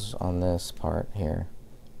photos on this part here.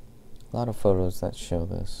 A lot of photos that show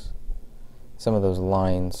this. Some of those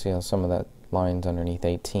lines, you know, some of that lines underneath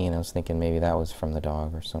 18, I was thinking maybe that was from the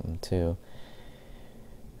dog or something too.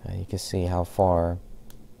 You can see how far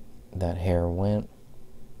that hair went.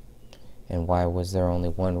 And why was there only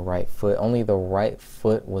one right foot? Only the right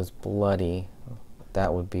foot was bloody.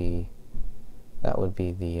 That would be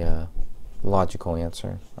the logical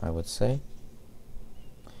answer, I would say.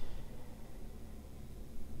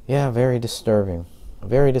 Yeah, very disturbing.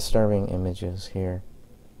 Very disturbing images here.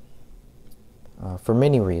 For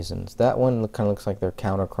many reasons. That one kind of looks like they're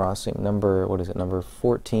countercrossing. Number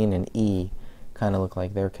 14 and E kind of look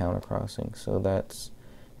like they're countercrossing. So that's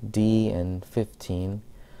D and 15.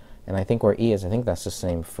 And I think where E is, I think that's the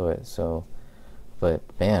same foot. So, but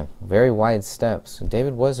man, very wide steps.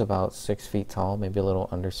 David was about 6 feet tall, maybe a little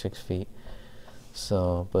under 6 feet.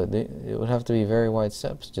 So, but it would have to be very wide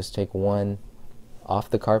steps. Just take one off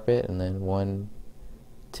the carpet and then one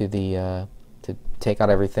to the to take out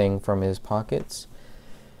everything from his pockets.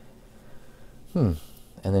 And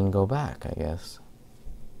then go back, I guess.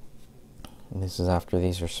 And this is after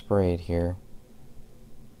these are sprayed here.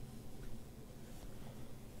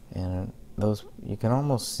 And those, you can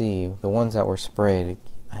almost see the ones that were sprayed.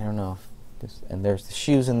 I don't know if this, and there's the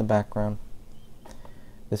shoes in the background.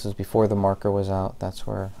 This was before the marker was out. That's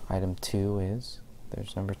where item 2 is.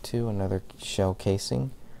 There's number 2, another shell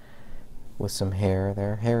casing with some hair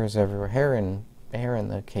there. Hair is everywhere. Hair and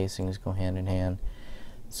the casings go hand in hand.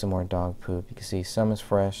 Some more dog poop. You can see some is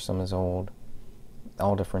fresh, some is old.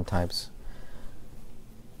 All different types.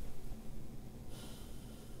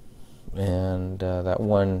 And that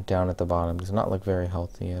one down at the bottom does not look very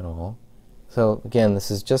healthy at all. So again,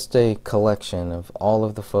 this is just a collection of all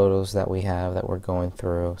of the photos that we have that we're going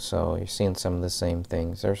through. So you're seeing some of the same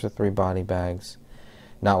things. There's the 3 body bags.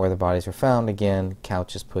 Not where the bodies are found. Again,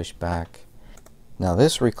 couch is pushed back. Now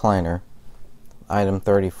this recliner, item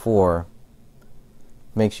 34,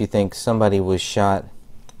 makes you think somebody was shot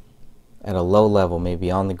at a low level,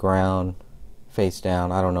 maybe on the ground, face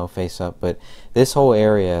down, I don't know, face up. But this whole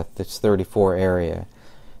area, this 34 area,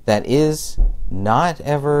 that is not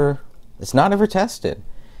ever... it's not ever tested.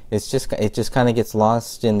 It just kind of gets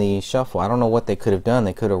lost in the shuffle. I don't know what they could have done.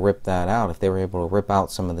 They could have ripped that out. If they were able to rip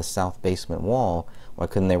out some of the south basement wall, why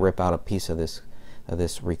couldn't they rip out a piece of this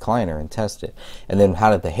recliner and test it? And then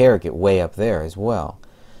how did the hair get way up there as well?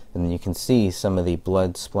 And then you can see some of the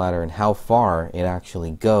blood splatter and how far it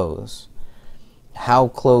actually goes. How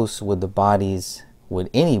close would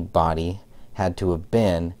any body had to have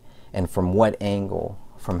been, and from what angle,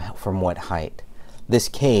 from what height? This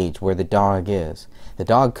cage where the dog is, the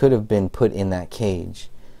dog could have been put in that cage.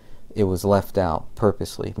 It was left out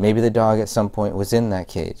purposely. Maybe the dog at some point was in that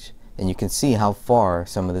cage, and you can see how far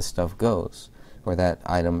some of this stuff goes, or that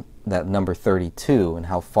item, that number 32, and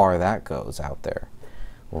how far that goes out there,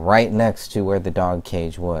 right next to where the dog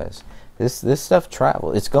cage was. This stuff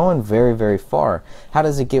travels. It's going very, very far. How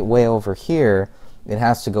does it get way over here? It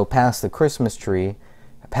has to go past the Christmas tree,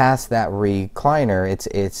 past that recliner.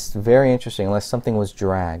 It's very interesting, unless something was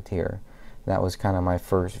dragged here. That was kind of my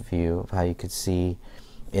first view of how you could see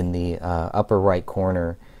in the upper right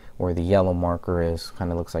corner where the yellow marker is.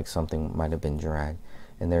 Kind of looks like something might have been dragged.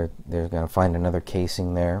 And they're going to find another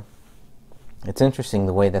casing there. It's interesting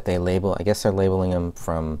the way that they label. I guess they're labeling them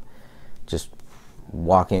from just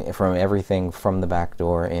walking from everything from the back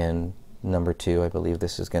door in number 2. I believe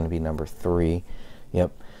this is going to be number 3.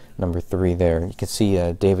 Yep, number 3 there. You can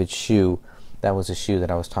see David's shoe. That was a shoe that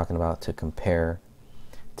I was talking about to compare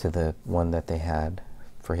to the one that they had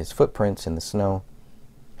for his footprints in the snow.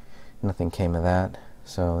 Nothing came of that.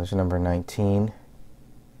 So there's number 19.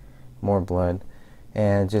 More blood.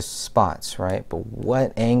 And just spots, right? But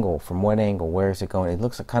what angle? From what angle? Where is it going?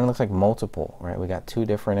 It kind of looks like multiple, right? We got 2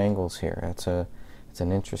 different angles here. It's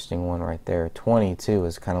an interesting one right there. 22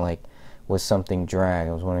 is kind of like, was something dragged?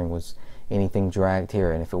 I was wondering, was anything dragged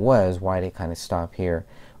here? And if it was, why did it kind of stop here?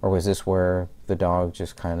 Or was this where the dog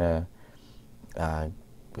just kind of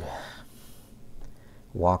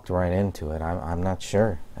walked right into it? I'm not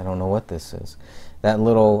sure. I don't know what this is. That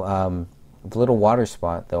little the little water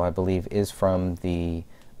spot, though, I believe is from the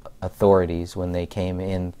authorities when they came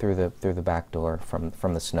in through the back door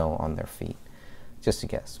from the snow on their feet. Just a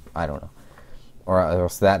guess. I don't know. Or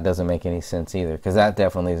else that doesn't make any sense either, because that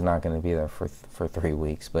definitely is not going to be there for 3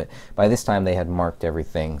 weeks. But by this time they had marked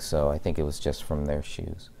everything, so I think it was just from their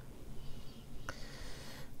shoes.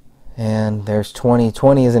 And there's 20.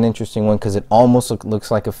 20 is an interesting one because it almost looks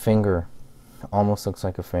like a finger. Almost looks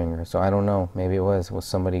like a finger. So I don't know. Maybe it was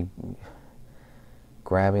somebody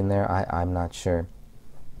grabbing there. I'm not sure.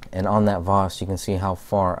 And on that Voss, you can see how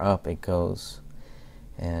far up it goes.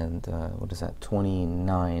 And what is that?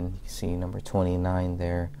 29. You can see number 29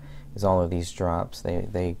 there is all of these drops.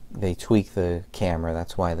 They tweak the camera.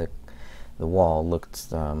 That's why the wall looked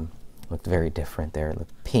very different there. It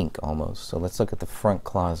looked pink almost. So let's look at the front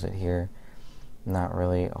closet here. Not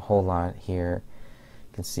really a whole lot here.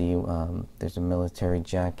 You can see there's a military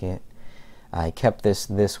jacket. I kept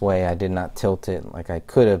this way. I did not tilt it like I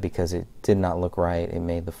could have because it did not look right. It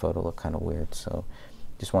made the photo look kind of weird. So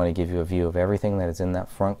just want to give you a view of everything that is in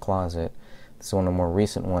that front closet. This is one of the more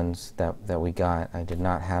recent ones that we got. I did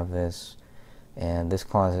not have this, and this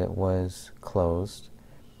closet was closed.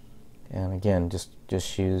 And again, just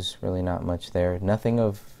shoes, really not much there.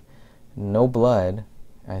 No blood.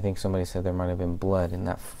 I think somebody said there might have been blood in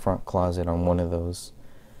that front closet on one of those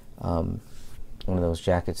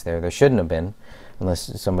jackets there. There shouldn't have been.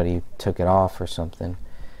 unless somebody took it off or something.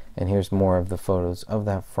 And here's more of the photos of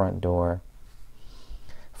that front door.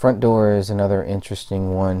 Front door is another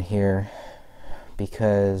interesting one here,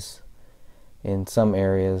 because in some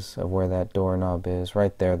areas of where that doorknob is,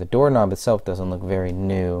 right there, the doorknob itself doesn't look very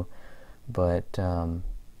new, but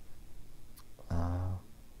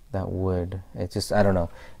that wood, it just, I don't know,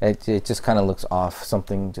 it just kind of looks off.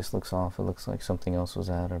 Something just looks off. It looks like something else was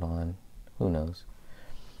added on. Who knows?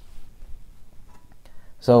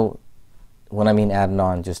 So when I mean added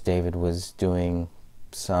on, just David was doing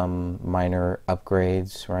some minor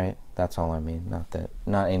upgrades, right? That's all I mean.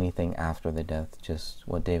 Not anything after the death, just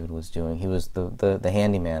what David was doing. He was the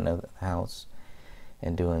handyman of the house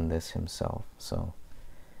and doing this himself. So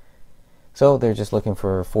they're just looking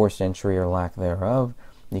for forced entry or lack thereof.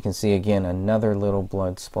 You can see again another little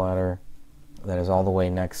blood splatter that is all the way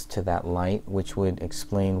next to that light, which would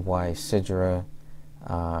explain why Sidra,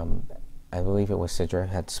 I believe it was Sidra,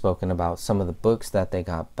 had spoken about some of the books that they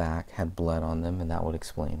got back had blood on them, and that would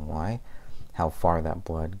explain why, how far that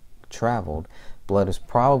blood traveled. Blood is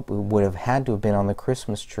probably would have had to have been on the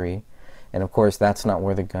Christmas tree, and of course that's not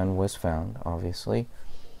where the gun was found, obviously.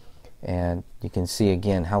 And you can see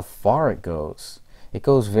again how far it goes. It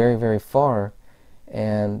goes very, very far,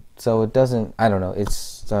 and so it doesn't, I don't know,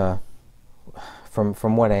 it's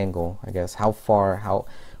from what angle, I guess, how far, how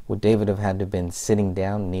would David have had to have been sitting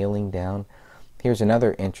down, kneeling down? Here's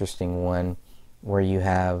another interesting one where you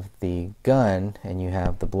have the gun and you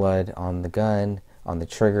have the blood on the gun, on the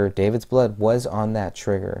trigger. David's blood was on that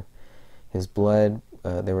trigger. His blood,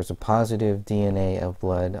 there was a positive DNA of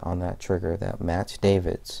blood on that trigger that matched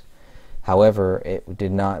David's. However, it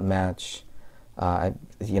did not match,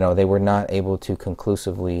 they were not able to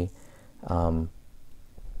conclusively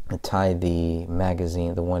tie the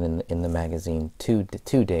magazine, the one in the magazine, to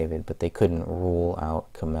David, but they couldn't rule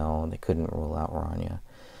out Kamel, and they couldn't rule out Rania.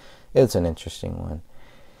 It's an interesting one.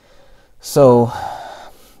 So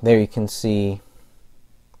there you can see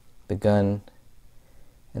the gun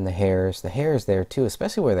and the hairs. The hairs there too,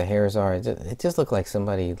 especially where the hairs are. It just looked like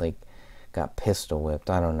somebody got pistol whipped.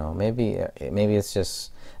 I don't know. Maybe it's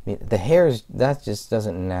just, the hairs, that just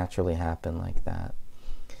doesn't naturally happen like that.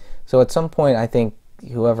 So at some point, I think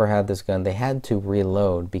whoever had this gun, they had to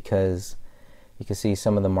reload, because you can see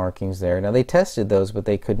some of the markings there. Now they tested those, but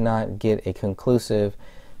they could not get a conclusive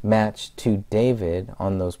match to David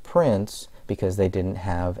on those prints because they didn't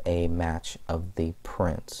have a match of the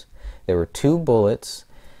prints. There were 2 bullets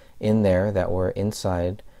in there that were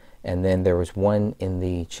inside, and then there was 1 in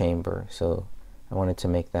the chamber. So I wanted to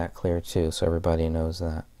make that clear too, so everybody knows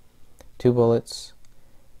that. 2 bullets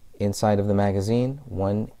inside of the magazine,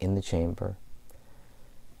 1 in the chamber.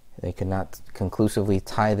 They could not conclusively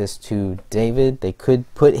tie this to David. They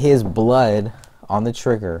could put his blood on the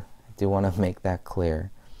trigger. I do want to make that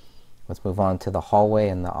clear. Let's move on to the hallway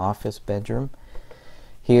and the office bedroom.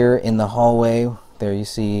 Here in the hallway, there you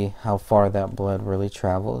see how far that blood really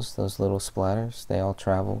travels. Those little splatters, they all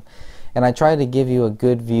travel. And I tried to give you a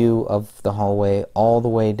good view of the hallway all the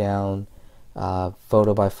way down,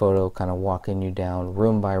 photo by photo, kind of walking you down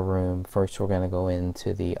room by room. First we're going to go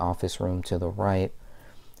into the office room to the right.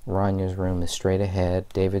 Rania's room is straight ahead.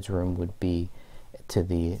 David's room would be to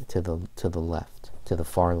the left, to the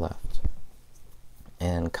far left.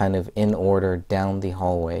 And kind of in order down the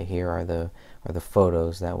hallway, here are the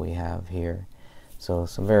photos that we have here. So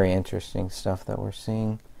some very interesting stuff that we're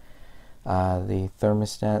seeing. The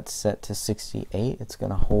thermostat's set to 68. It's going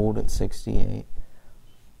to hold at 68.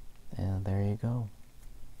 And there you go.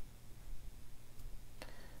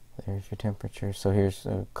 There's your temperature. So here's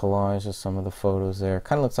a collage of some of the photos there.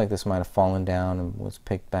 Kind of looks like this might have fallen down and was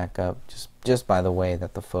picked back up just by the way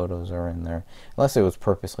that the photos are in there. Unless it was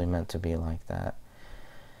purposely meant to be like that.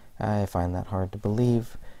 I find that hard to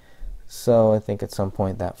believe. So I think at some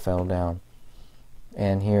point that fell down.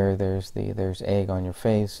 And here there's egg on your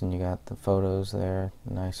face, and you got the photos there.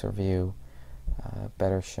 Nicer view.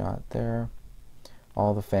 Better shot there.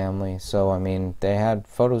 All the family. So I mean, they had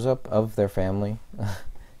photos up of their family.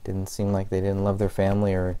 Didn't seem like they didn't love their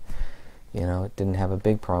family, or it didn't have a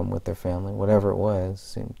big problem with their family. Whatever it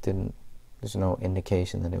was, there's no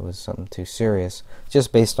indication that it was something too serious,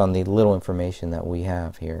 just based on the little information that we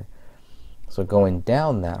have here. So going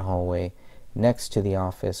down that hallway, next to the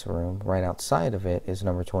office room, right outside of it, is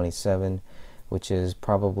number 27, which is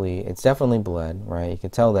probably, it's definitely blood, right? You can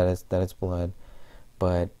tell that it's blood,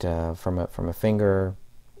 but from a finger,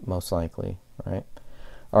 most likely, right?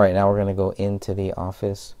 All right, now we're going to go into the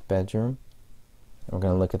office bedroom. We're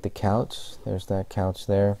going to look at the couch. There's that couch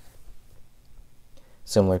there,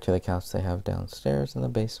 similar to the couch they have downstairs in the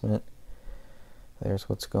basement. There's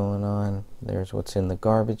what's going on. There's what's in the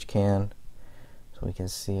garbage can. So we can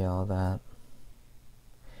see all that.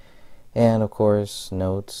 And of course,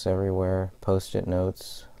 notes everywhere. Post-it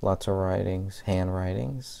notes. Lots of writings.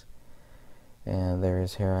 Handwritings. And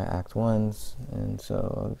there's Hera Act 1's. And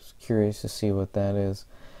so I was curious to see what that is.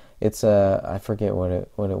 It's I forget what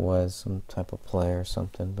it was. Some type of play or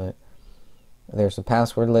something. But there's a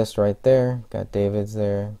password list right there. Got David's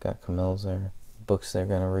there. Got Camille's there. Books they're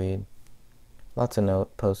going to read. Lots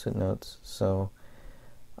of post-it notes. So,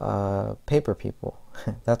 paper people.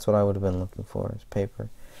 That's what I would have been looking for, is paper.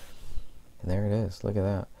 And there it is. Look at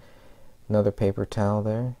that. Another paper towel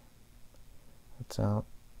there. It's out.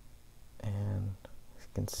 And as you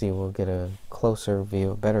can see, we'll get a closer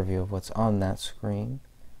view, a better view of what's on that screen.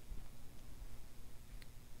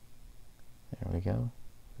 There we go.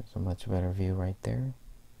 There's a much better view right there.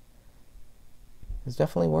 It's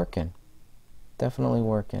definitely working. Definitely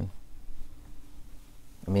working.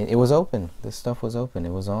 I mean, it was open. This stuff was open.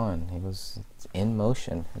 It was on. It's in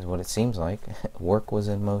motion, is what it seems like. Work was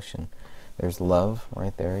in motion. There's love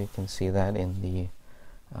right there. You can see that in the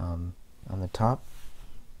on the top.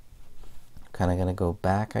 Kind of going to go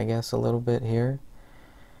back, I guess, a little bit here,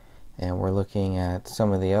 and we're looking at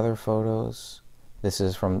some of the other photos. These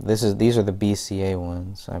are the BCA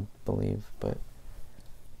ones, I believe, but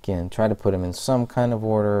again, try to put them in some kind of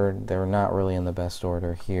order. They're not really in the best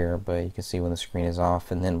order here, but you can see when the screen is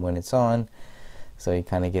off and then when it's on, so you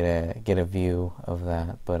kind of get a view of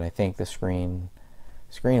that. But I think the screen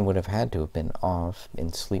would have had to have been off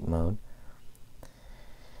in sleep mode.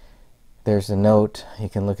 There's a note. You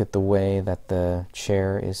can look at the way that the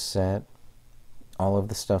chair is set. All of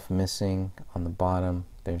the stuff missing on the bottom.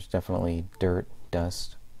 There's definitely dirt,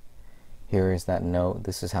 dust. Here is that note.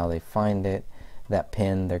 This is how they find it. That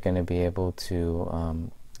pin, they're going to be able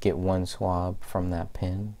to get one swab from that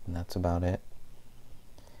pin, and that's about it.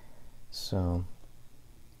 So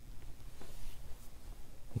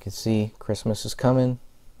you can see Christmas is coming.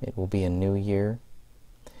 It will be a new year.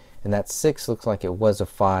 And that 6 looks like it was a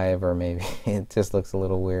 5, or maybe it just looks a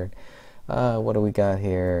little weird. What do we got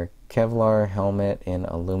here? Kevlar helmet in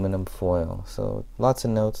aluminum foil. So lots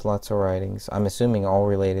of notes, lots of writings. I'm assuming all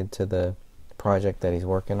related to the project that he's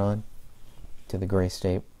working on, to the Gray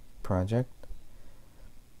State project.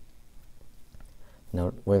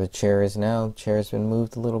 Note where the chair is now. The chair has been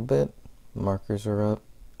moved a little bit. Markers are up.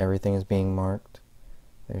 Everything is being marked.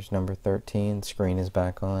 There's number 13. Screen is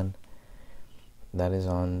back on. That is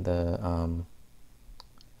on the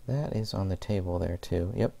table there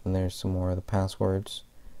too. Yep, and there's some more of the passwords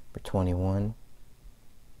for 21.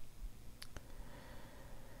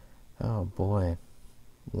 Oh boy,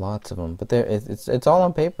 lots of them. But there, it's all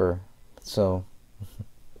on paper, so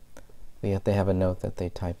yet they have a note that they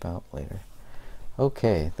type out later.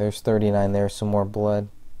 Okay, there's 39 there. Some more blood,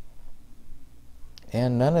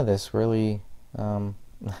 and none of this really. I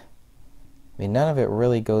mean, none of it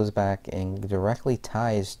really goes back and directly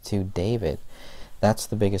ties to David. That's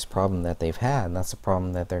the biggest problem that they've had, and that's the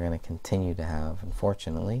problem that they're going to continue to have,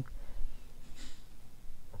 unfortunately.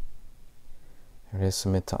 There it is,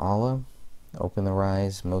 submit to Allah. Open the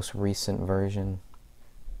Rise, most recent version.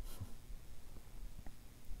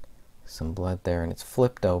 Some blood there, and it's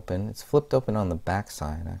flipped open. It's flipped open on the back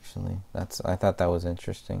side, actually. I thought that was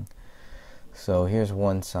interesting. So here's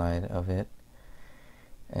one side of it.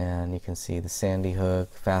 And you can see the Sandy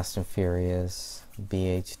Hook, Fast and Furious,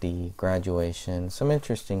 BHD, Graduation, some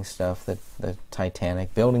interesting stuff. The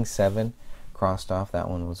Titanic, Building 7 crossed off. That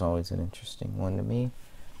one was always an interesting one to me.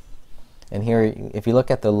 And here, if you look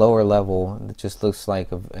at the lower level, it just looks like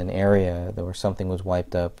an area where something was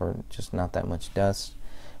wiped up, or just not that much dust,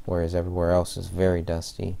 whereas everywhere else is very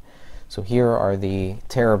dusty. So here are the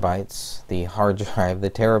terabytes, the hard drive, the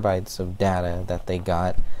terabytes of data that they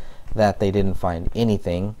got, that they didn't find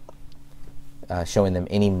anything showing them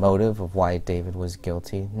any motive of why David was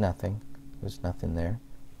guilty. Nothing. There's nothing there.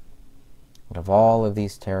 But of all of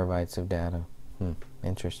these terabytes of data,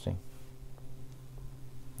 interesting.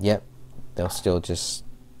 Yet, they'll still just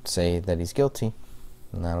say that he's guilty,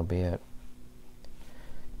 and that'll be it.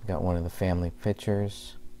 Got one of the family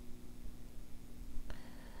pictures.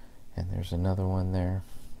 And there's another one there.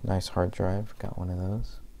 Nice hard drive. Got one of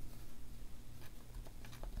those.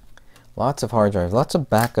 Lots of hard drives, lots of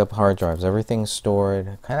backup hard drives. Everything's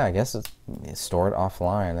stored, kind of, I guess it's stored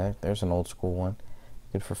offline. There's an old school one.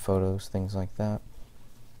 Good for photos, things like that.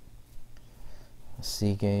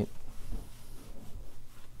 Seagate.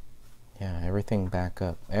 Yeah, everything back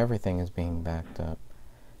up. Everything is being backed up.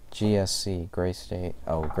 GSC, Gray State.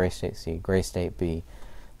 Oh, Gray State C, Gray State B.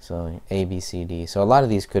 So ABCD. So a lot of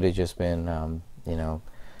these could have just been, you know,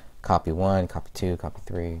 copy 1, copy 2, copy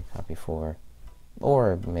 3, copy 4.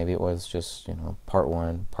 Or maybe it was just, you know, part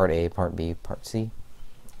 1, part A, part B, part C,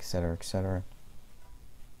 etc., etc.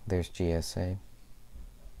 There's GSA.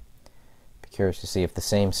 Be curious to see if the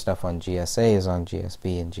same stuff on GSA is on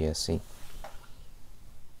GSB and GSC.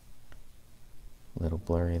 A little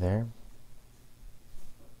blurry there.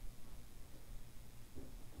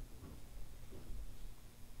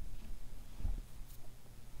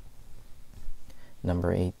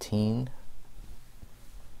 Number 18,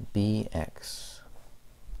 BX.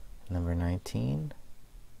 Number 19,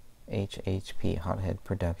 HHP, Hothead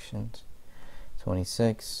Productions.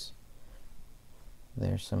 26,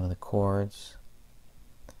 there's some of the chords.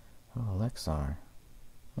 Oh, Lexar.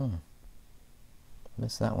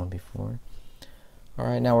 Missed that one before.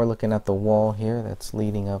 Alright, now we're looking at the wall here that's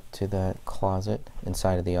leading up to that closet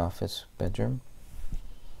inside of the office bedroom.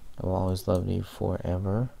 I've always loved you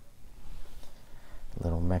forever.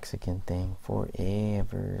 Little Mexican thing,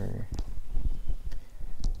 forever.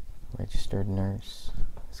 Registered nurse.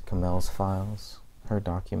 It's Kamel's files, her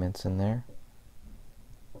documents in there.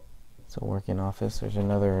 It's a working office. There's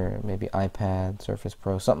another, maybe iPad, Surface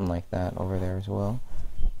Pro, something like that over there as well.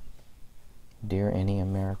 Dear Any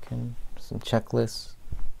American. Some checklists.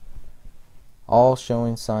 All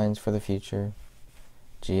showing signs for the future.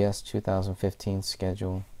 GS 2015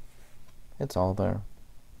 schedule. It's all there.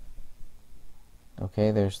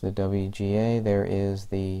 Okay, there's the WGA. There is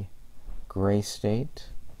the Gray State.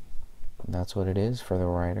 That's what it is for the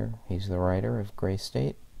writer. He's the writer of Gray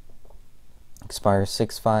State. Expires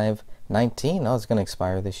 6/5/19. Oh, it's going to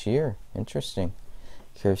expire this year. Interesting.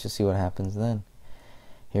 Curious to see what happens then.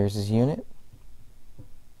 Here's his unit.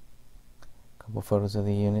 A couple photos of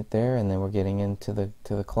the unit there, and then we're getting into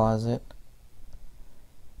the closet.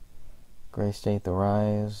 Gray State, the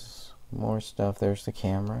Rise. More stuff. There's the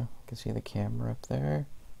camera. You can see the camera up there.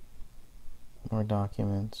 More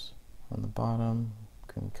documents on the bottom.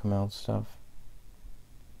 Kamel stuff.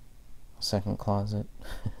 Second closet.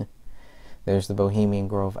 There's the Bohemian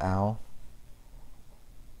Grove owl.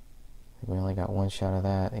 We only got one shot of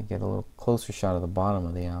that. You get a little closer shot of the bottom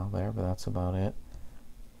of the owl there, but that's about it.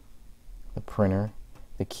 The printer.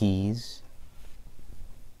 The keys.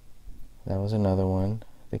 That was another one.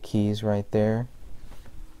 The keys right there.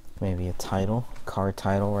 Maybe a title. Car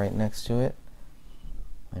title right next to it.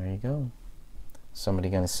 There you go. Somebody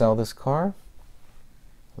gonna sell this car?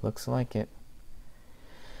 Looks like it.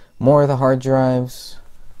 More of the hard drives.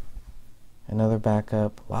 Another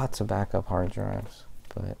backup. Lots of backup hard drives.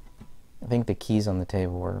 But I think the keys on the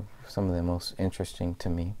table were some of the most interesting to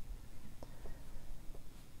me.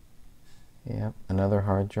 Yep, another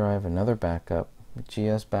hard drive, another backup.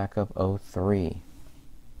 GS Backup 03.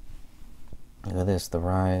 Look at this, the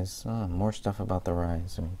Rise. Oh, more stuff about the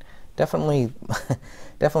Rise. I mean, definitely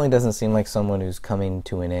doesn't seem like someone who's coming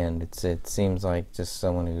to an end. It seems like just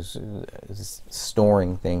someone who's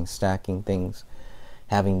storing things, stacking things,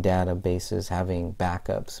 having databases, having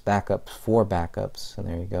backups for backups, and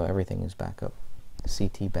there you go. Everything is backup.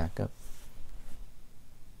 CT backup.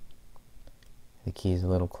 The keys, a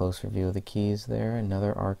little closer view of the keys there.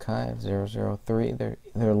 Another archive 003. They're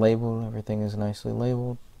labeled. Everything is nicely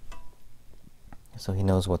labeled, so he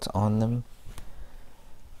knows what's on them.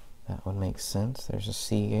 That would make sense. There's a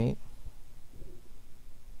Seagate.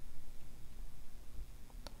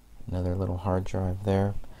 Another little hard drive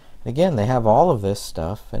there. Again, they have all of this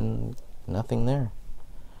stuff and nothing there.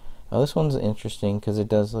 Now this one's interesting because it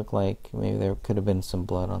does look like maybe there could have been some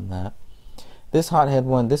blood on that. This hothead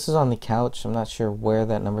one, this is on the couch. I'm not sure where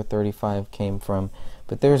that number 35 came from,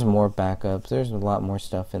 but there's more backups. There's a lot more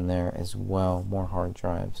stuff in there as well, more hard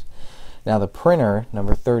drives. Now the printer,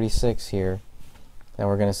 number 36 here, that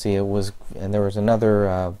we're going to see, it was, and there was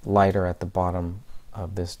another lighter at the bottom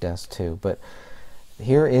of this desk too. But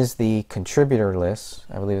here is the contributor list.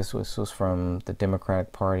 I believe this was from the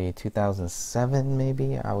Democratic Party, 2007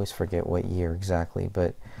 maybe. I always forget what year exactly,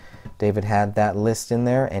 but David had that list in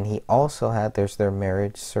there, and he also had, there's their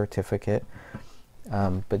marriage certificate.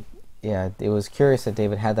 But yeah, it was curious that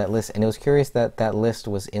David had that list, and it was curious that that list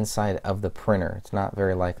was inside of the printer. It's not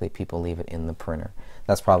very likely people leave it in the printer.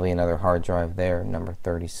 That's probably another hard drive there, number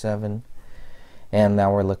 37. And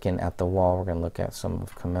now we're looking at the wall. We're going to look at some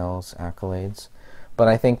of Kamel's accolades. But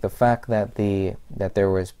I think the fact that there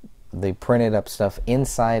was the printed up stuff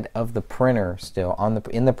inside of the printer still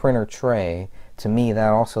in the printer tray, to me that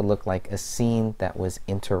also looked like a scene that was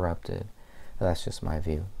interrupted. That's just my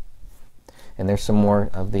view. And there's some more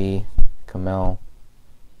of the Kamel,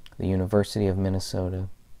 the University of Minnesota,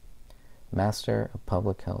 Master of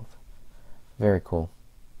Public Health. Very cool.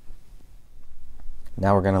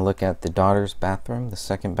 Now we're going to look at the daughter's bathroom, the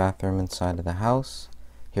second bathroom inside of the house.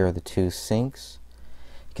 Here are the two sinks.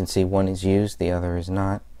 You can see one is used, the other is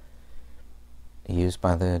not. Used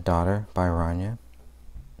by the daughter, by Rania.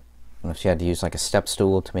 I don't know if she had to use like a step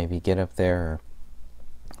stool to maybe get up there, or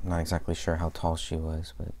I'm not exactly sure how tall she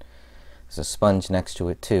was, but there's a sponge next to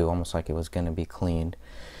it too, almost like it was going to be cleaned.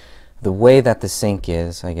 The way that the sink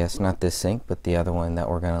is, I guess not this sink, but the other one that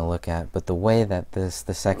we're going to look at, but the way that the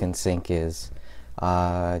second sink is,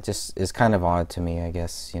 just is kind of odd to me. I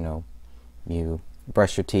guess, you know, you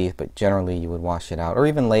brush your teeth, but generally you would wash it out, or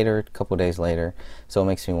even later, a couple days later. So it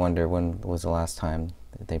makes me wonder, when was the last time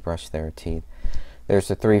that they brushed their teeth? There's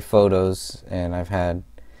the three photos, and I've had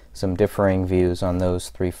some differing views on those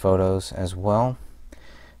three photos as well.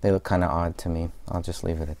 They look kind of odd to me. I'll just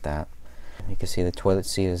leave it at that. You can see the toilet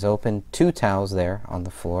seat is open. Two towels there on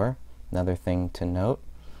the floor. Another thing to note,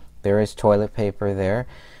 there is toilet paper there,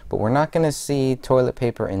 but we're not going to see toilet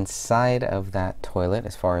paper inside of that toilet,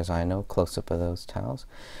 as far as I know. Close-up of those towels.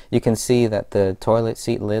 You can see that the toilet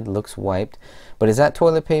seat lid looks wiped, but is that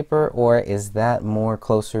toilet paper, or is that more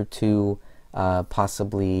closer to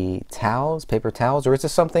possibly towels, paper towels, or is it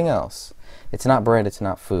something else? It's not bread, it's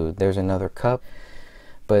not food. There's another cup,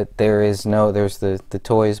 but there's the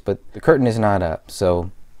toys, but the curtain is not up.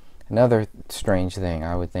 So another strange thing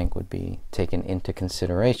I would think would be taken into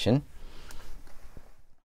consideration.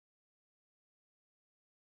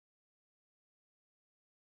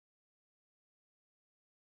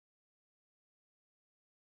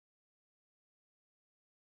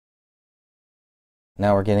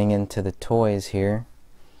 Now we're getting into the toys here.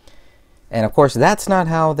 And of course, that's not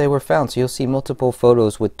how they were found. So you'll see multiple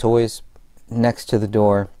photos with toys next to the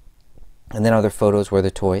door, and then other photos where the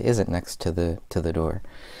toy isn't next to the door.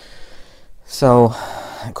 So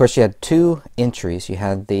of course you had two entries. You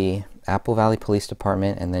had the Apple Valley Police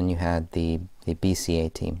Department, and then you had the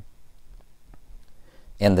BCA team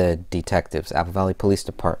and the detectives, Apple Valley Police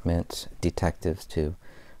Department detectives too.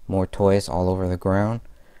 More toys all over the ground.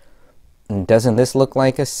 And doesn't this look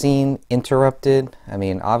like a scene interrupted? I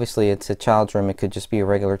mean, obviously it's a child's room. It could just be a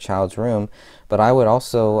regular child's room, but I would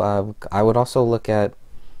also look at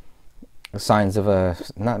signs of a,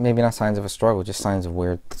 maybe not signs of a struggle, just signs of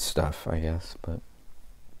weird stuff, I guess. But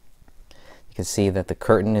you can see that the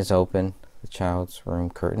curtain is open. The child's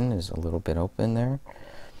room curtain is a little bit open there.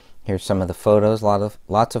 Here's some of the photos.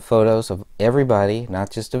 Lots of photos of everybody, not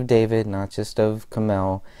just of David, not just of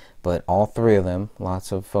Kamel, but all three of them.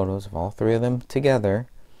 Lots of photos of all three of them together.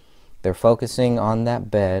 They're focusing on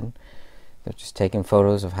that bed. They're just taking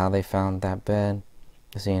photos of how they found that bed,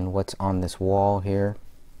 seeing what's on this wall here,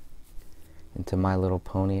 into My Little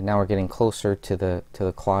Pony. Now we're getting closer to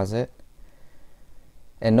the closet,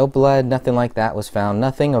 and no blood, nothing like that was found.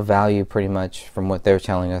 Nothing of value, pretty much, from what they're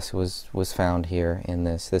telling us, was found here in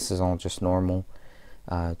this. This is all just normal,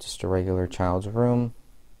 just a regular child's room.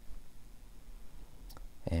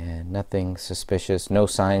 And nothing suspicious, no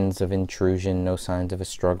signs of intrusion, no signs of a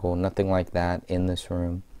struggle, nothing like that in this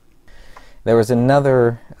room. There was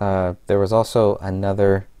also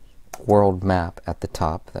another world map at the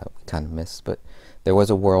top that we kind of missed, but there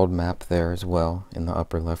was a world map there as well in the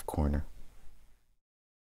upper left corner.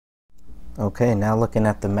 Okay, now looking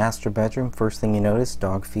at the master bedroom, first thing you notice,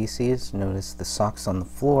 dog feces. Notice the socks on the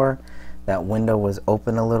floor. That window was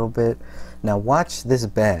open a little bit. Now watch this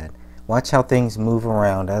bed. Watch how things move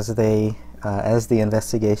around as the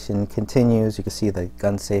investigation continues. You can see the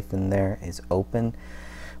gun safe in there is open,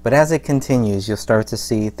 but as it continues, you'll start to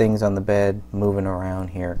see things on the bed moving around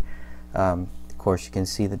here. Of course, you can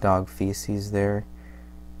see the dog feces there.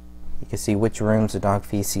 You can see which rooms the dog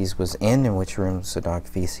feces was in and which rooms the dog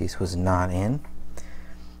feces was not in.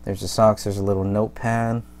 There's the socks. There's a little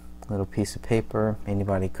notepad, a little piece of paper.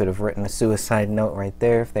 Anybody could have written a suicide note right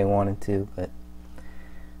there if they wanted to, but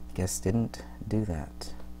I guess didn't do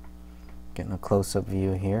that. Getting a close-up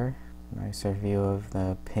view here. Nicer view of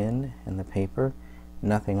the pen and the paper.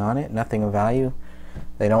 Nothing on it, nothing of value.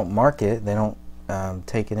 They don't mark it, they don't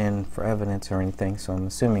take it in for evidence or anything, so I'm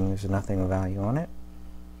assuming there's nothing of value on it.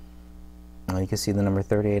 You can see the number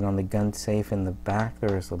 38 on the gun safe in the back.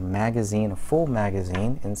 There is a magazine, a full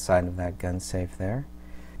magazine inside of that gun safe there.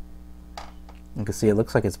 You can see it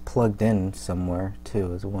looks like it's plugged in somewhere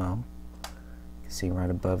too as well. See right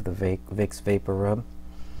above the Vicks Vapor Rub,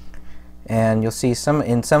 and you'll see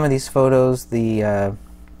in some of these photos the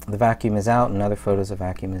vacuum is out, and other photos the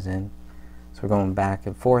vacuum is in. So we're going back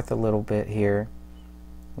and forth a little bit here.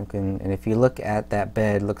 And if you look at that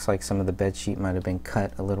bed, looks like some of the bed sheet might have been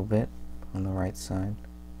cut a little bit on the right side.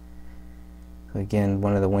 So again,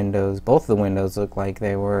 one of the windows, both of the windows look like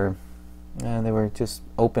they were They were just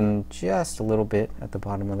open just a little bit at the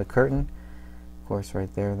bottom of the curtain. Of course,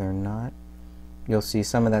 right there, they're not. You'll see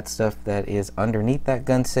some of that stuff that is underneath that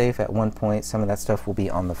gun safe. At one point, some of that stuff will be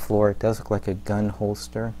on the floor. It does look like a gun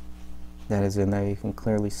holster that is in there. You can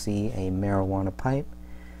clearly see a marijuana pipe,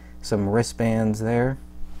 some wristbands there.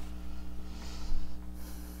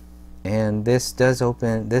 And this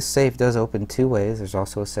safe does open two ways. There's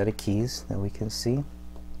also a set of keys that we can see.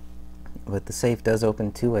 But the safe does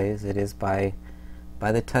open two ways. It is by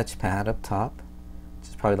the touchpad up top, which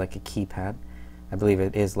is probably like a keypad. I believe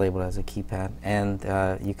it is labeled as a keypad. And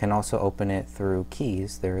you can also open it through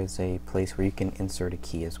keys. There is a place where you can insert a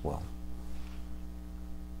key as well.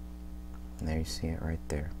 And there you see it right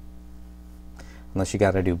there. Unless you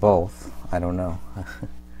got to do both. I don't know.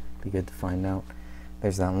 Be good to find out.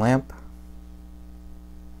 There's that lamp.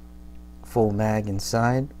 Full mag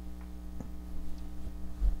inside.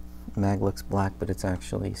 Mag looks black, but it's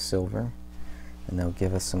actually silver. And they'll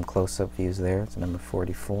give us some close-up views there. It's number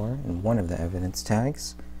 44 and one of the evidence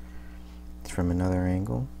tags. It's from another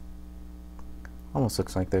angle. Almost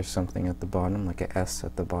looks like there's something at the bottom, like a S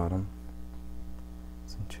at the bottom.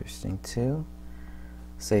 It's interesting too.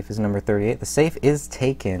 Safe is number 38. The safe is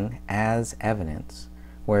taken as evidence,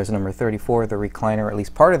 whereas number 34, the recliner, at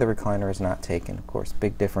least part of the recliner, is not taken. Of course,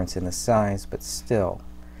 big difference in the size, but still.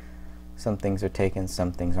 Some things are taken,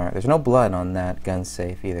 some things aren't. There's no blood on that gun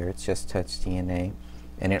safe either. It's just touch DNA,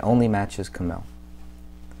 and it only matches Kamel.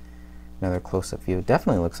 Another close-up view. It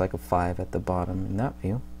definitely looks like a 5 at the bottom in that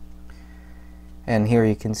view. And here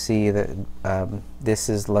you can see that this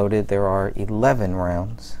is loaded. There are 11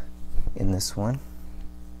 rounds in this one.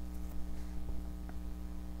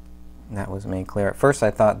 That was made clear. At first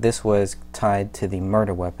I thought this was tied to the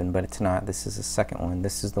murder weapon, but it's not. This is the second one.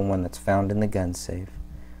 This is the one that's found in the gun safe.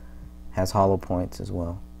 Has hollow points as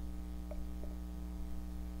well.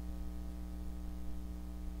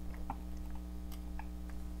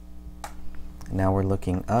 Now we're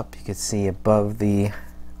looking up. You can see above the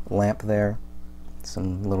lamp there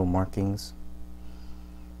some little markings.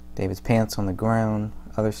 David's pants on the ground,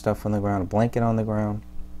 other stuff on the ground, a blanket on the ground.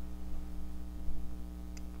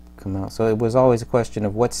 Come out. So it was always a question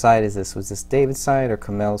of what side is this? Was this David's side or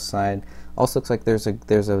Kamel's side? Also looks like there's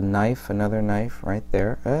a knife, another knife right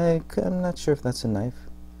there. I'm not sure if that's a knife.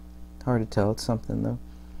 Hard to tell. It's something though.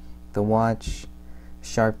 The watch,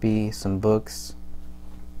 Sharpie, some books.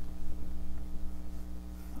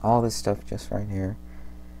 All this stuff just right here.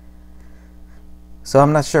 So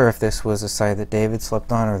I'm not sure if this was the side that David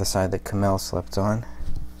slept on or the side that Kamel slept on.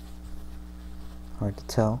 Hard to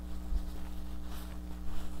tell.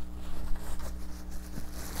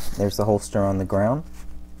 There's the holster on the ground.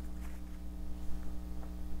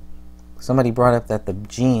 Somebody brought up that the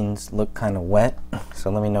jeans look kind of wet,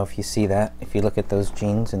 so let me know if you see that. If you look at those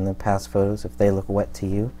jeans in the past photos, if they look wet to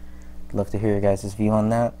you. I'd love to hear your guys' view on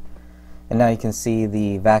that. And now you can see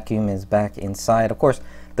the vacuum is back inside. Of course,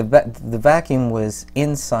 the vacuum was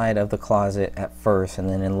inside of the closet at first, and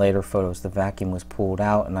then in later photos the vacuum was pulled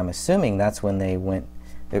out, and I'm assuming that's when they went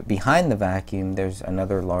behind the vacuum. There's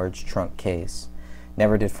another large trunk case.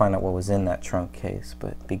 Never did find out what was in that trunk case,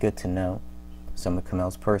 but it'd be good to know. Some of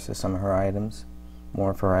Kamel's purses, some of her items,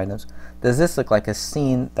 more of her items. Does this look like a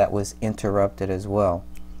scene that was interrupted as well?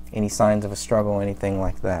 Any signs of a struggle, anything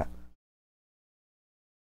like that?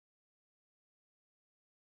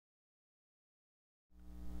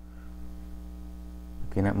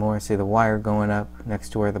 Looking at more, see the wire going up next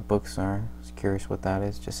to where the books are. I was curious what that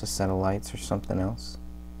is, just a set of lights or something else.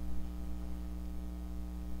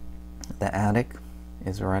 The attic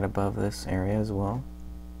is right above this area as well.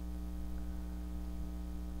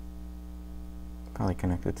 Probably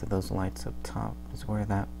connected to those lights up top is where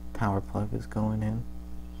that power plug is going in.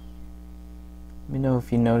 Let me know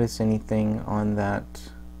if you notice anything on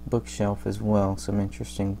that bookshelf as well. Some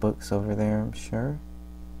interesting books over there, I'm sure.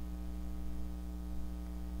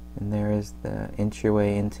 And there is the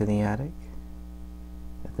entryway into the attic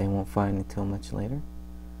that they won't find until much later.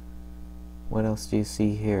 What else do you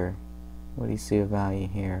see here? What do you see of value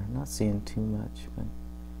here? Not seeing too much, but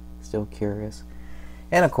still curious.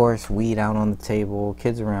 And of course, weed out on the table.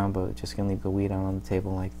 Kids around, but just gonna leave the weed out on the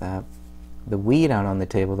table like that. The weed out on the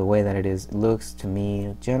table, the way that it is, looks to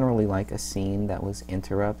me generally like a scene that was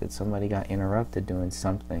interrupted. Somebody got interrupted doing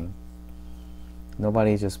something.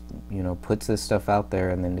 Nobody just, you know, puts this stuff out there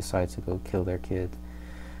and then decides to go kill their kids.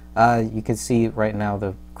 You can see right now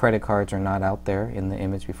the credit cards are not out there in the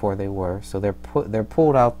image before they were. So they're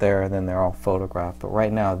pulled out there and then they're all photographed. But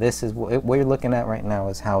right now, this is what you're looking at right now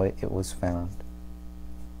is how it was found.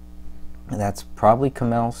 And that's probably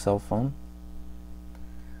Kamel's cell phone.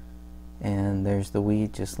 And there's the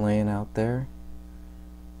weed just laying out there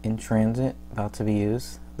in transit, about to be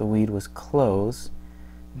used. The weed was closed.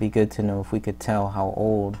 It'd be good to know if we could tell how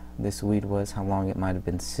old this weed was, how long it might have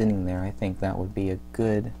been sitting there. I think that would be a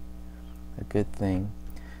good thing.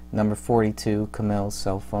 Number 42, Kamel's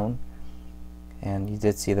cell phone. And you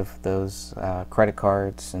did see those credit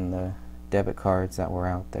cards and the debit cards that were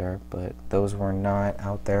out there, but those were not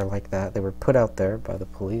out there like that. They were put out there by the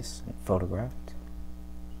police and photographed.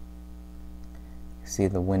 See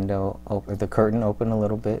the window, the curtain open a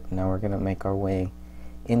little bit. Now we're going to make our way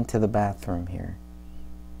into the bathroom here.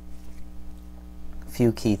 A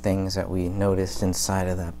few key things that we noticed inside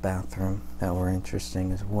of that bathroom that were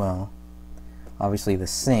interesting as well. Obviously the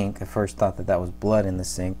sink, I first thought that was blood in the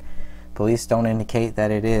sink. Police don't indicate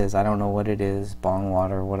that it is. I don't know what it is, bong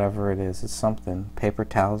water, whatever it is, it's something. Paper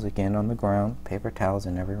towels again on the ground, paper towels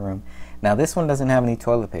in every room. Now this one doesn't have any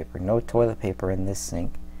toilet paper, no toilet paper in this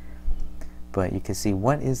sink. But you can see,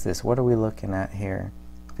 what is this? What are we looking at here?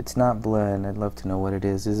 If it's not blood, I'd love to know what it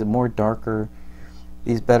is. Is it more darker?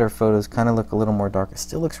 These better photos kind of look a little more dark. It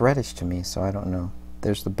still looks reddish to me, so I don't know.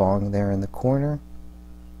 There's the bong there in the corner.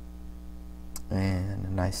 And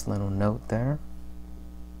a nice little note there.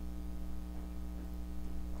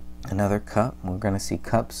 Another cup. We're going to see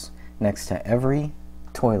cups next to every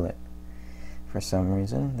toilet. For some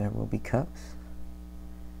reason, there will be cups.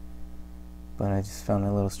 But I just found it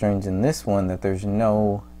a little strange in this one that there's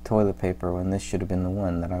no toilet paper when this should have been the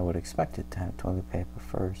one that I would expect it to have toilet paper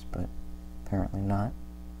first, but apparently not.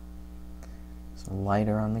 There's a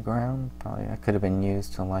lighter on the ground. Probably that could have been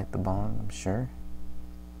used to light the bong, I'm sure.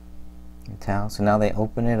 A towel. So now they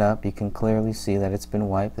open it up. You can clearly see that it's been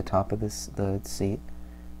wiped. The top of the seat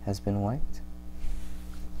has been wiped.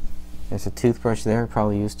 There's a toothbrush there,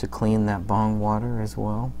 probably used to clean that bong water as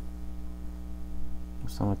well.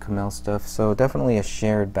 Some of Kamel's stuff. So definitely a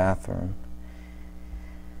shared bathroom.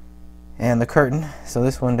 And the curtain. So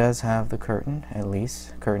this one does have the curtain, at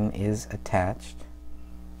least. Curtain is attached.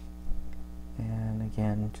 And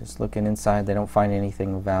again, just looking inside, they don't find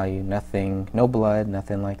anything of value. Nothing, no blood,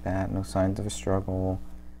 nothing like that. No signs of a struggle.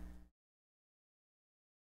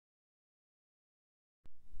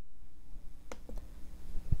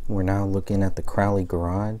 We're now looking at the Crowley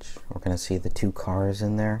garage. We're going to see the two cars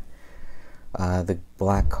in there. The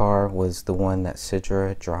black car was the one that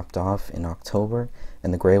Sidra dropped off in October,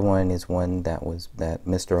 and the gray one is one that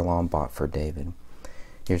Mr. Alam bought for David.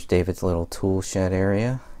 Here's David's little tool shed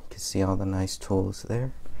area. You can see all the nice tools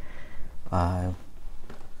there.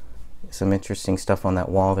 Some interesting stuff on that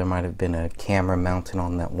wall. There might have been a camera mounted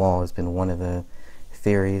on that wall, has been one of the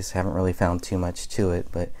theories. Haven't really found too much to it,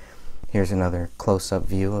 but here's another close-up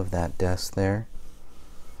view of that desk there.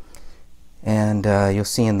 And you'll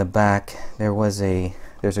see in the back there's a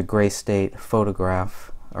Gray State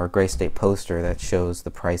photograph, or Gray State poster that shows the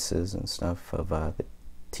prices and stuff of the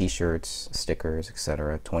t-shirts, stickers,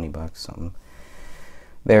 etc. 20 bucks something.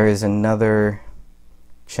 There is another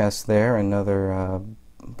chest there, another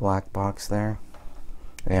black box there,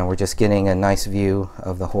 and we're just getting a nice view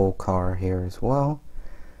of the whole car here as well.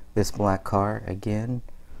 This black car again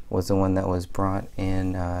was the one that was brought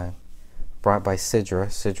by Sidra.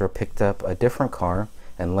 Sidra picked up a different car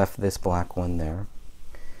and left this black one there.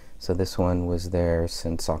 So this one was there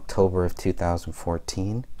since October of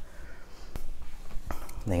 2014.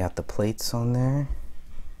 They got the plates on there.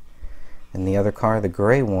 And the other car, the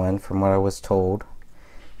gray one, from what I was told,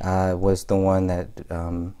 was the one that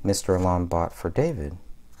Mr. Alam bought for David.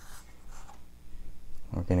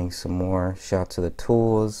 We're getting some more shots of the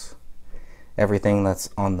tools. Everything that's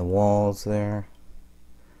on the walls there.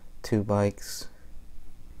 2 bikes,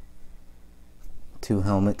 2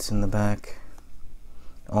 helmets in the back,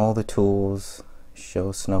 all the tools,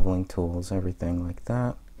 show snubbling tools, everything like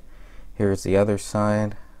that. Here's the other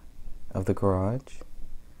side of the garage.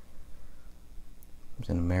 There's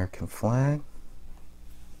an American flag.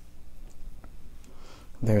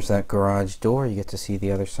 There's that garage door. You get to see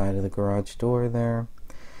the other side of the garage door there,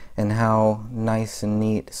 and how nice and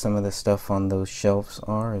neat some of the stuff on those shelves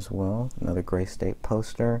are as well. Another Gray State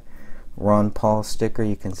poster, Ron Paul sticker.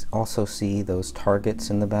 You can also see those targets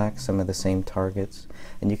in the back, some of the same targets,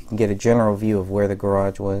 and you can get a general view of where the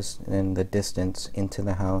garage was and the distance into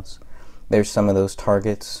the house. There's some of those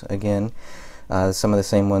targets again. Some of the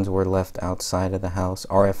same ones were left outside of the house.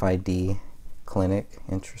 RFID clinic,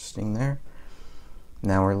 interesting there.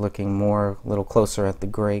 Now we're looking a little closer at the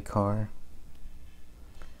gray car.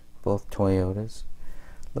 Both Toyotas.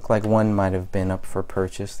 Look like one might have been up for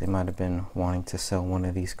purchase. They might have been wanting to sell one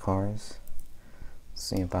of these cars. Let's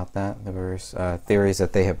see about that. There was theories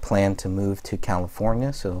that they had planned to move to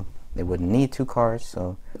California, so they wouldn't need 2 cars,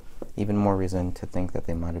 so even more reason to think that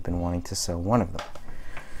they might have been wanting to sell one of them,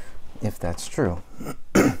 if that's true.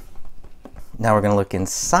 Now we're going to look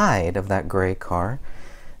inside of that gray car.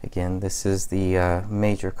 Again, this is the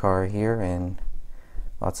major car here, and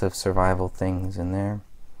lots of survival things in there.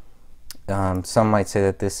 Some might say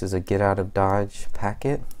that this is a get out of Dodge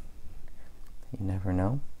packet. You never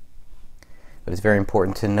know. But it's very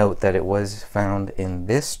important to note that it was found in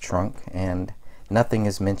this trunk, and nothing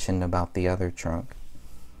is mentioned about the other trunk.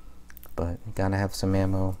 But you gotta have some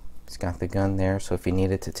ammo. He's got the gun there, so if he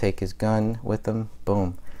needed to take his gun with him,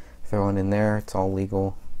 boom, throw it in there. It's all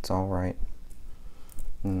legal. It's all right.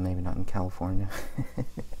 Maybe not in California.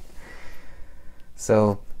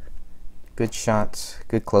 So, good shots,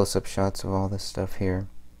 good close-up shots of all this stuff here.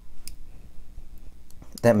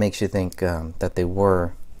 That makes you think that they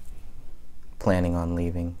were planning on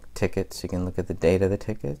leaving. Tickets, you can look at the date of the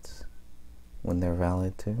tickets when they're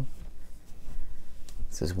valid too.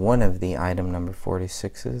 This is one of the item number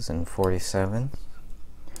 46s and 47s.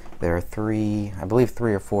 There are three, I believe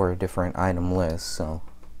 3 or 4 different item lists, so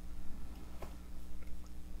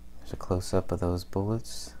there's a close-up of those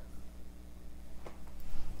bullets.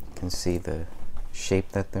 You can see the shape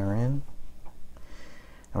that they're in.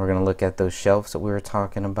 And we're going to look at those shelves that we were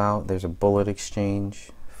talking about. There's a bullet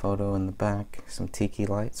exchange photo in the back, some tiki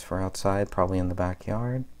lights for outside, probably in the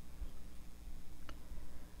backyard.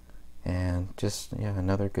 And just, yeah,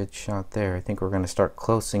 another good shot there. I think we're going to start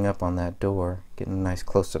closing up on that door, getting a nice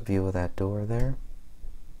close-up view of that door there.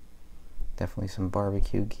 Definitely some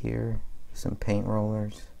barbecue gear, some paint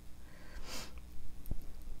rollers.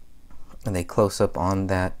 And they close up on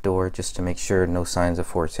that door just to make sure no signs of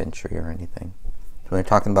forced entry or anything. So when they're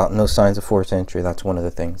talking about no signs of forced entry, that's one of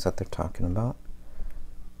the things that they're talking about.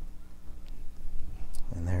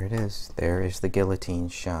 And there it is. There is the guillotine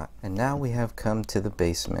shot. And now we have come to the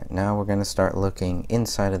basement. Now we're going to start looking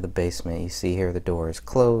inside of the basement. You see here the door is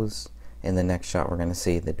closed. In the next shot we're going to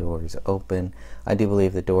see the door is open. I do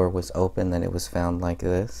believe the door was open, that it was found like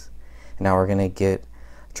this. And now we're going to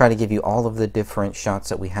try to give you all of the different shots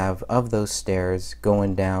that we have of those stairs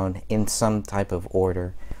going down in some type of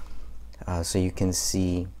order. So you can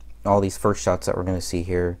see all these first shots that we're going to see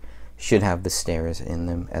here should have the stairs in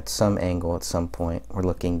them at some angle at some point. We're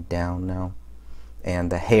looking down now.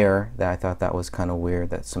 And the hair, that I thought that was kind of weird,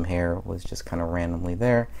 that some hair was just kind of randomly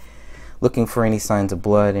there. Looking for any signs of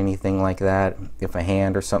blood, anything like that. If a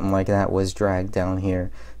hand or something like that was dragged down here.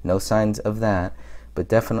 No signs of that, but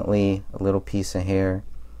definitely a little piece of hair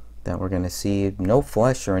that we're going to see. No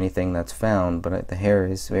flesh or anything that's found, but the hair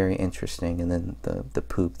is very interesting. And then the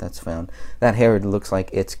poop that's found. That hair looks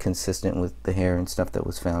like it's consistent with the hair and stuff that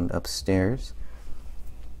was found upstairs.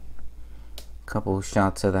 A couple of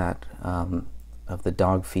shots of that, of the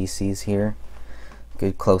dog feces here.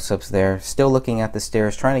 Good close-ups there. Still looking at the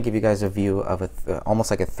stairs, trying to give you guys a view of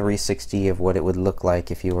almost like a 360 of what it would look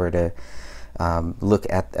like if you were to look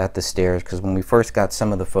at the stairs, because when we first got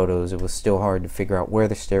some of the photos, it was still hard to figure out where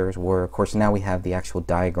the stairs were. Of course, now we have the actual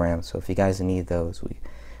diagram, so if you guys need those,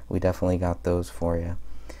 we definitely got those for you.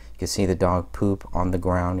 You can see the dog poop on the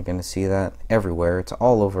ground. You're going to see that everywhere. It's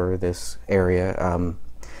all over this area.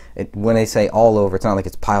 When they say all over, it's not like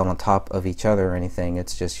it's piled on top of each other or anything.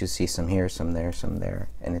 It's just you see some here, some there,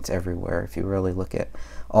 and it's everywhere. If you really look at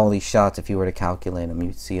all these shots, if you were to calculate them,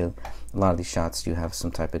 you'd see a lot of these shots do have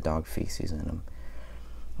some type of dog feces in them.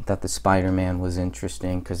 I thought the Spider-Man was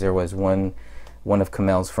interesting because there was one of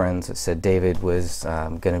Kamel's friends that said David was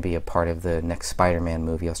going to be a part of the next Spider-Man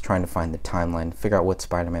movie. I was trying to find the timeline, figure out what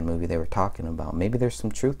Spider-Man movie they were talking about. Maybe there's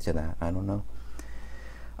some truth to that. I don't know.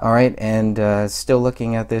 Alright, and still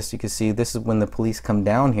looking at this, you can see this is when the police come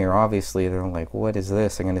down here. Obviously, they're like, what is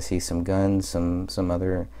this? They're going to see some guns, some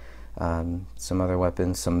other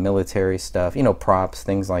weapons, some military stuff, you know, props,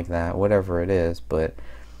 things like that, whatever it is. But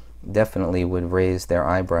definitely would raise their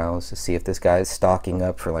eyebrows to see if this guy is stocking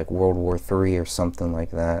up for like World War III or something like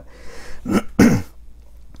that.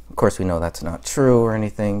 Of course, we know that's not true or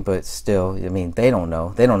anything, but still, I mean, they don't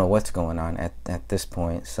know. They don't know what's going on at this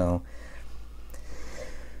point. So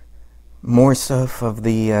more stuff of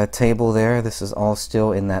the table there. This is all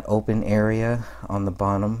still in that open area on the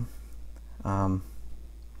bottom. There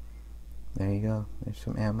you go. There's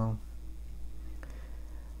some ammo.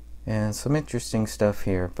 And some interesting stuff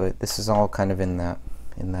here, but this is all kind of in that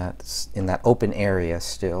open area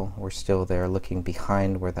still. We're still there looking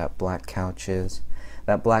behind where that black couch is.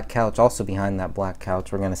 That black couch, also behind that black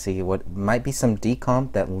couch, we're going to see what might be some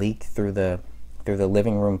decomp that leaked through the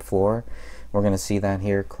living room floor. We're going to see that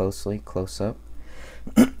here close up.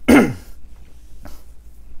 And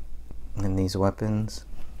these weapons.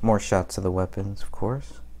 More shots of the weapons, of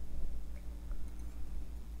course.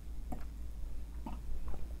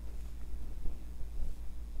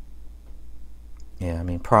 Yeah, I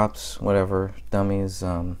mean, props, whatever, dummies,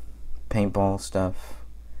 paintball stuff,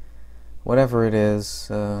 whatever it is,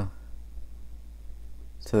 to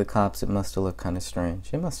the cops it must have looked kind of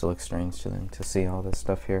strange. It must have looked strange to them to see all this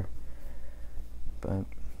stuff here. But it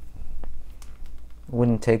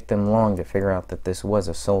wouldn't take them long to figure out that this was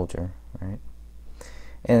a soldier, right?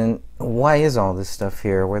 And why is all this stuff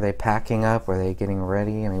here? Were they packing up? Were they getting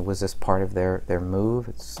ready? I mean, was this part of their move?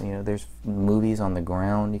 It's, you know, there's movies on the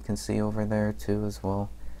ground you can see over there too as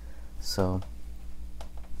well. So,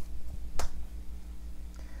 I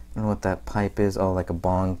don't know what that pipe is. Oh, like a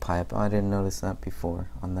bong pipe. Oh, I didn't notice that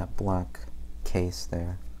before on that black case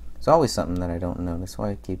there. It's always something that I don't notice.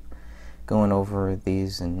 Why I keep going over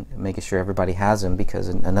these and making sure everybody has them, because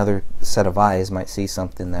another set of eyes might see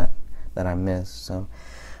something that I missed. So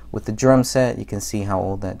with the drum set, you can see how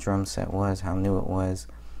old that drum set was, how new it was.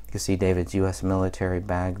 You can see David's U.S. military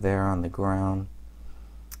bag there on the ground.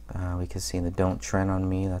 We can see the "Don't Tread on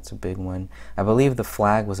Me." That's a big one. I believe the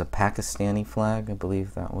flag was a Pakistani flag. I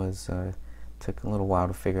believe that was, took a little while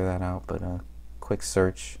to figure that out, but a quick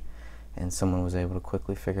search and someone was able to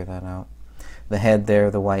quickly figure that out. The head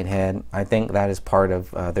there, the white head, I think that is part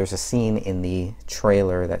of, there's a scene in the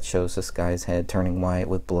trailer that shows this guy's head turning white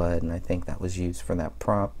with blood, and I think that was used for that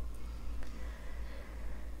prop.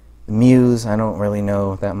 The Muse, I don't really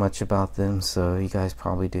know that much about them, so you guys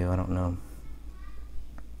probably do, I don't know.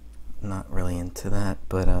 Not really into that,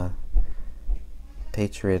 but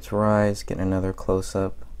Patriots Rise, getting another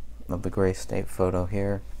close-up of the Gray State photo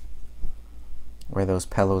here. Where those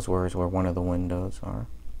pillows were is where one of the windows are.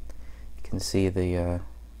 You can see the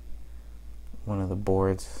one of the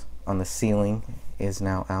boards on the ceiling is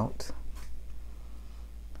now out.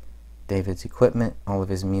 David's equipment, all of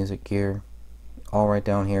his music gear, all right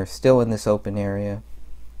down here, still in this open area.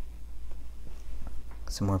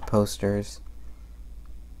 Some more posters.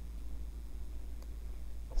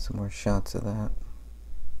 Some more shots of that.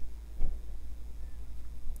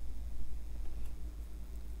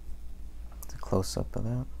 It's a close-up of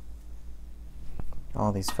that.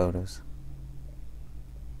 All these photos.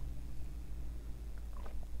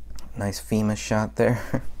 Nice FEMA shot there.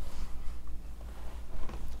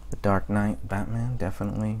 The Dark Knight, Batman,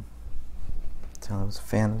 definitely. So I was a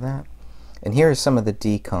fan of that. And here is some of the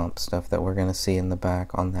decomp stuff that we're going to see in the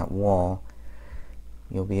back on that wall.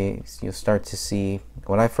 You'll start to see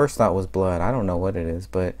what I first thought was blood. I don't know what it is,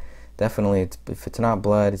 but definitely if it's not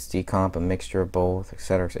blood, it's decomp, a mixture of both,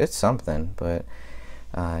 etc. It's something, but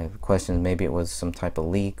I have questions. Maybe it was some type of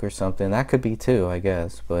leak or something. That could be too, I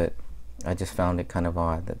guess, but I just found it kind of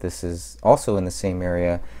odd that this is also in the same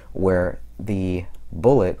area where the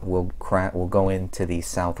bullet will go into the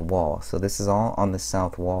south wall. So this is all on the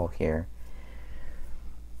south wall here.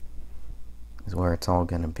 Is where it's all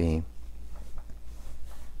going to be.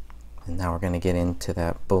 And now we're going to get into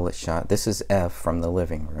that bullet shot. This is F from the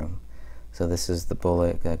living room. So this is the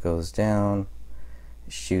bullet that goes down,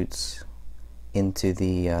 shoots into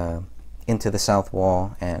the south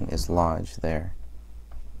wall and is lodged there.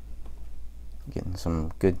 Getting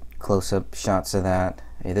some good close-up shots of that.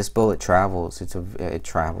 Hey, this bullet travels. It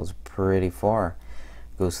travels pretty far.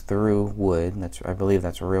 Goes through wood. I believe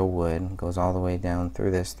that's real wood. Goes all the way down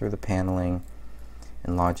through the paneling,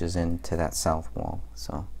 and lodges into that south wall.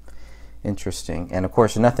 So interesting. And of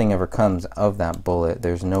course, nothing ever comes of that bullet.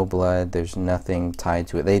 There's no blood. There's nothing tied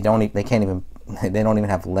to it. They don't even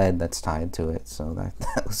have lead that's tied to it. So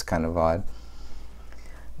that was kind of odd.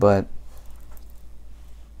 But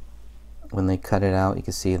when they cut it out, you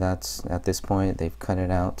can see that's at this point they've cut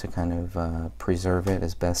it out to kind of preserve it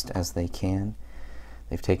as best as they can.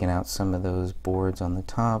 They've taken out some of those boards on the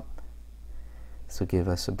top. This will give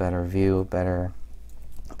us a better view, a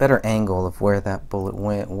better angle of where that bullet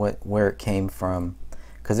went, where it came from,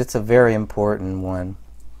 because it's a very important one.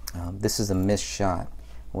 This is a missed shot,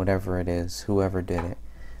 whatever it is, whoever did it,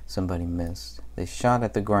 somebody missed. They shot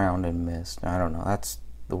at the ground and missed. I don't know, that's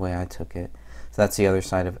the way I took it. So that's the other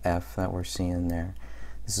side of F that we're seeing there.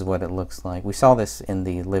 This is what it looks like. We saw this in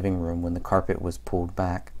the living room when the carpet was pulled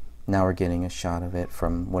back. Now we're getting a shot of it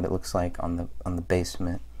from what it looks like on the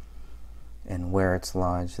basement and where it's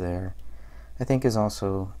lodged there. I think is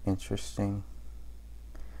also interesting.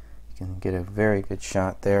 You can get a very good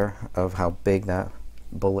shot there of how big that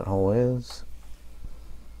bullet hole is.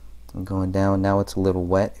 And going down, now it's a little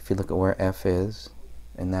wet. If you look at where F is,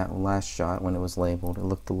 in that last shot when it was labeled, it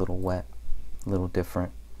looked a little wet, a little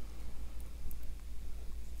different.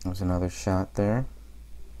 There's another shot there.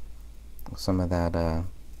 Some of that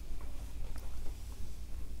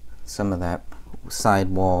side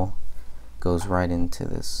wall goes right into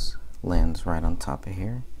this lens right on top of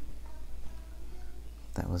here.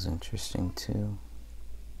 That was interesting too.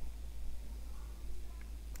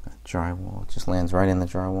 drywall. It just lands right in the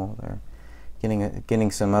drywall there.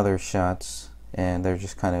 Getting some other shots, and they're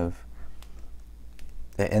just kind of,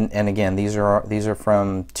 and again, these are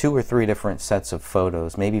from 2 or 3 different sets of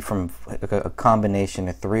photos, maybe from a combination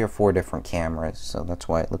of 3 or 4 different cameras, so that's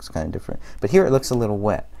why it looks kind of different. But here it looks a little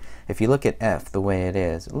wet. If you look at F the way it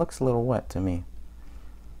is, it looks a little wet to me.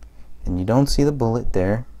 And you don't see the bullet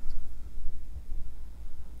there.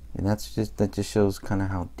 And that just shows kind of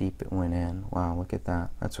how deep it went in. Wow, look at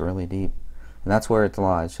that. That's really deep. And that's where it's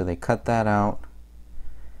lodged. So they cut that out.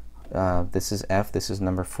 This is F. This is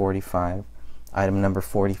number 45. Item number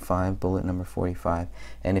 45, bullet number 45.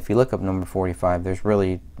 And if you look up number 45,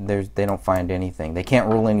 they don't find anything. They can't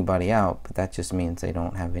rule anybody out, but that just means they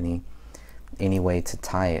don't have any way to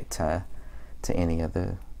tie it to any of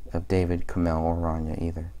David, Kamel, or Rania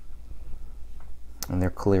either. And they're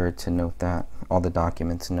cleared to note that. All the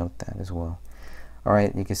documents note that as well.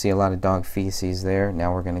 Alright, you can see a lot of dog feces there.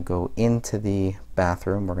 Now we're going to go into the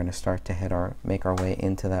bathroom. We're going to start to make our way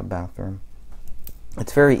into that bathroom.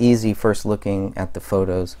 It's very easy first looking at the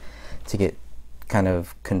photos to get kind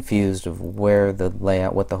of confused of where the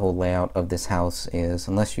layout, what the whole layout of this house is,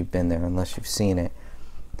 unless you've been there, unless you've seen it.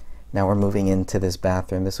 Now we're moving into this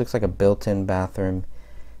bathroom. This looks like a built-in bathroom.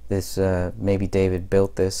 This maybe David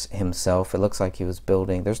built this himself. It looks like he was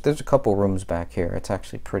building. There's a couple rooms back here. It's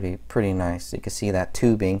actually pretty nice. You can see that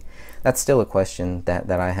tubing. That's still a question that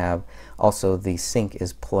I have. Also, the sink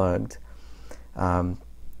is plugged.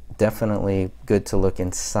 Definitely good to look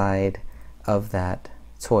inside of that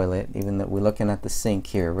toilet. Even though we're looking at the sink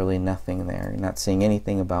here, really nothing there. You're not seeing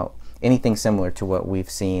anything similar to what we've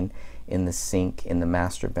seen in the sink in the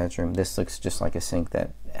master bedroom. This looks just like a sink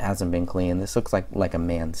that hasn't been cleaned. This looks like a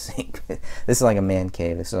man sink. This is like a man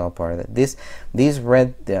cave. This is all part of it.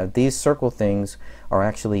 These circle things are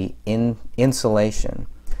actually insulation.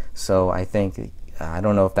 So I think, I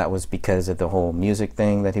don't know if that was because of the whole music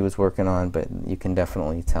thing that he was working on, but you can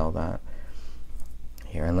definitely tell that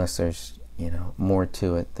here, unless there's more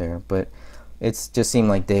to it there. But it's just seemed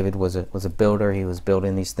like David was a builder. He was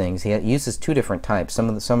building these things. He uses 2 different types.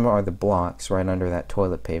 Some are the blocks right under that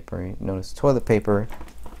toilet paper. You notice toilet paper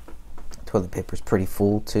is pretty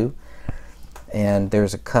full too. And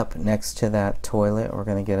there's a cup next to that toilet. We're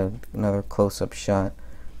going to get another close-up shot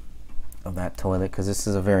of that toilet, because this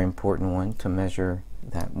is a very important one to measure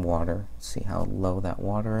that water. See how low that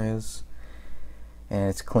water is. And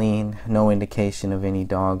it's clean, no indication of any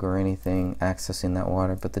dog or anything accessing that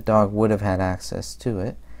water, but the dog would have had access to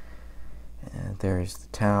it. And there's the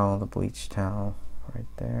towel, the bleach towel right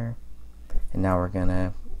there. And now we're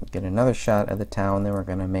gonna get another shot of the towel, and then we're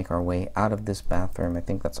gonna make our way out of this bathroom. I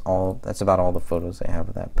think that's about all the photos they have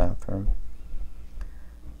of that bathroom.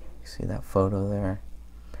 You see that photo there?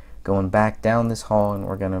 Going back down this hall, and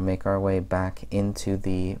we're gonna make our way back into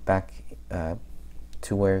to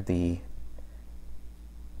where the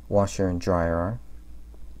washer and dryer are.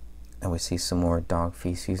 And we see some more dog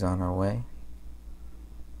feces on our way.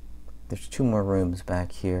 There's 2 more rooms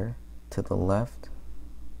back here to the left,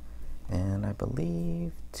 and I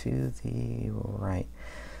believe to the right.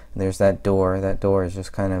 And there's that door. That door is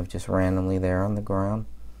just kind of randomly there on the ground.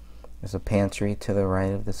 There's a pantry to the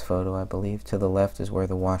right of this photo, I believe. To the left is where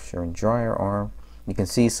the washer and dryer are. You can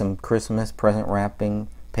see some Christmas present wrapping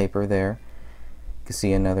paper there. You can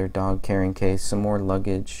see another dog carrying case, some more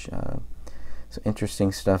luggage, some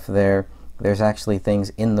interesting stuff there. There's actually things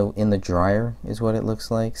in the dryer, is what it looks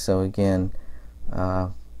like. So again,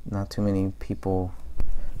 not too many people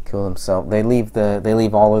kill themselves. They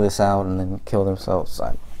leave all of this out and then kill themselves.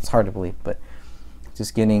 It's hard to believe, but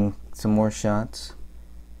just getting some more shots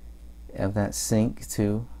of that sink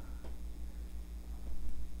too.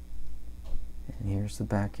 And here's the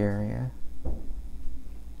back area where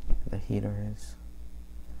the heater is.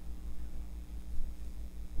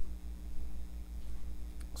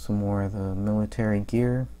 Some more of the military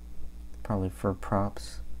gear, probably for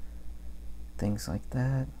props, things like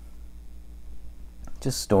that.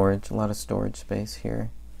 Just storage, a lot of storage space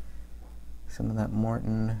here. Some of that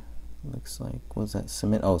Morton looks like, what was that,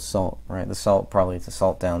 cement? Oh, salt, right? The salt, probably to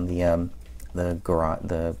salt down the garage,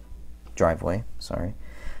 the driveway. Sorry.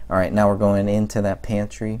 All right, now we're going into that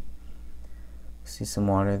pantry. See some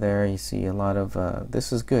water there. You see a lot of.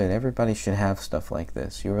 This is good. Everybody should have stuff like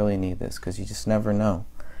this. You really need this because you just never know.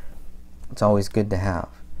 It's always good to have.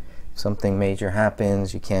 If something major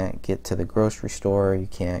happens, you can't get to the grocery store, you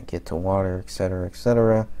can't get to water, etc.,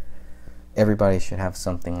 etc. Everybody should have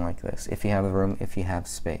something like this. If you have the room, if you have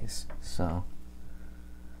space. So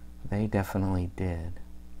they definitely did.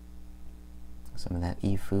 Some of that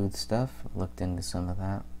e-food stuff. Looked into some of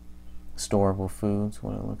that. Storable foods,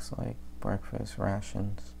 what it looks like. Breakfast,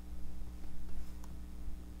 rations.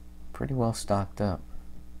 pretty well stocked up.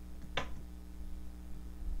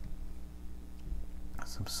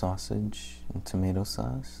 Some sausage and tomato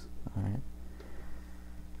sauce. All right.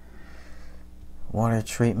 Water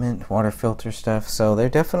treatment, water filter stuff. So they're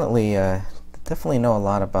definitely know a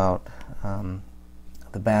lot about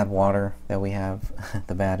the bad water that we have,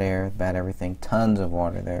 the bad air, bad everything. Tons of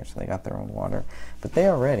water there, so they got their own water. But they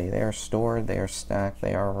are ready. They are stored. They are stacked.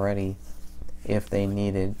 They are ready if they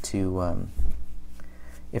needed to.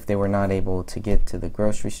 If they were not able to get to the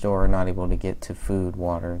grocery store or not able to get to food,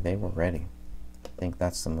 water, they were ready. I think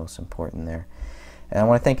that's the most important there. And I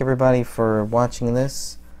want to thank everybody for watching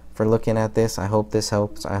this, for looking at this. I hope this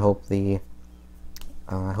helps. I hope looking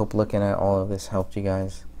at all of this helped you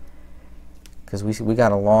guys, because we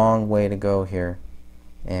got a long way to go here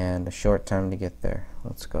and a short time to get there.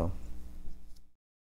 Let's go.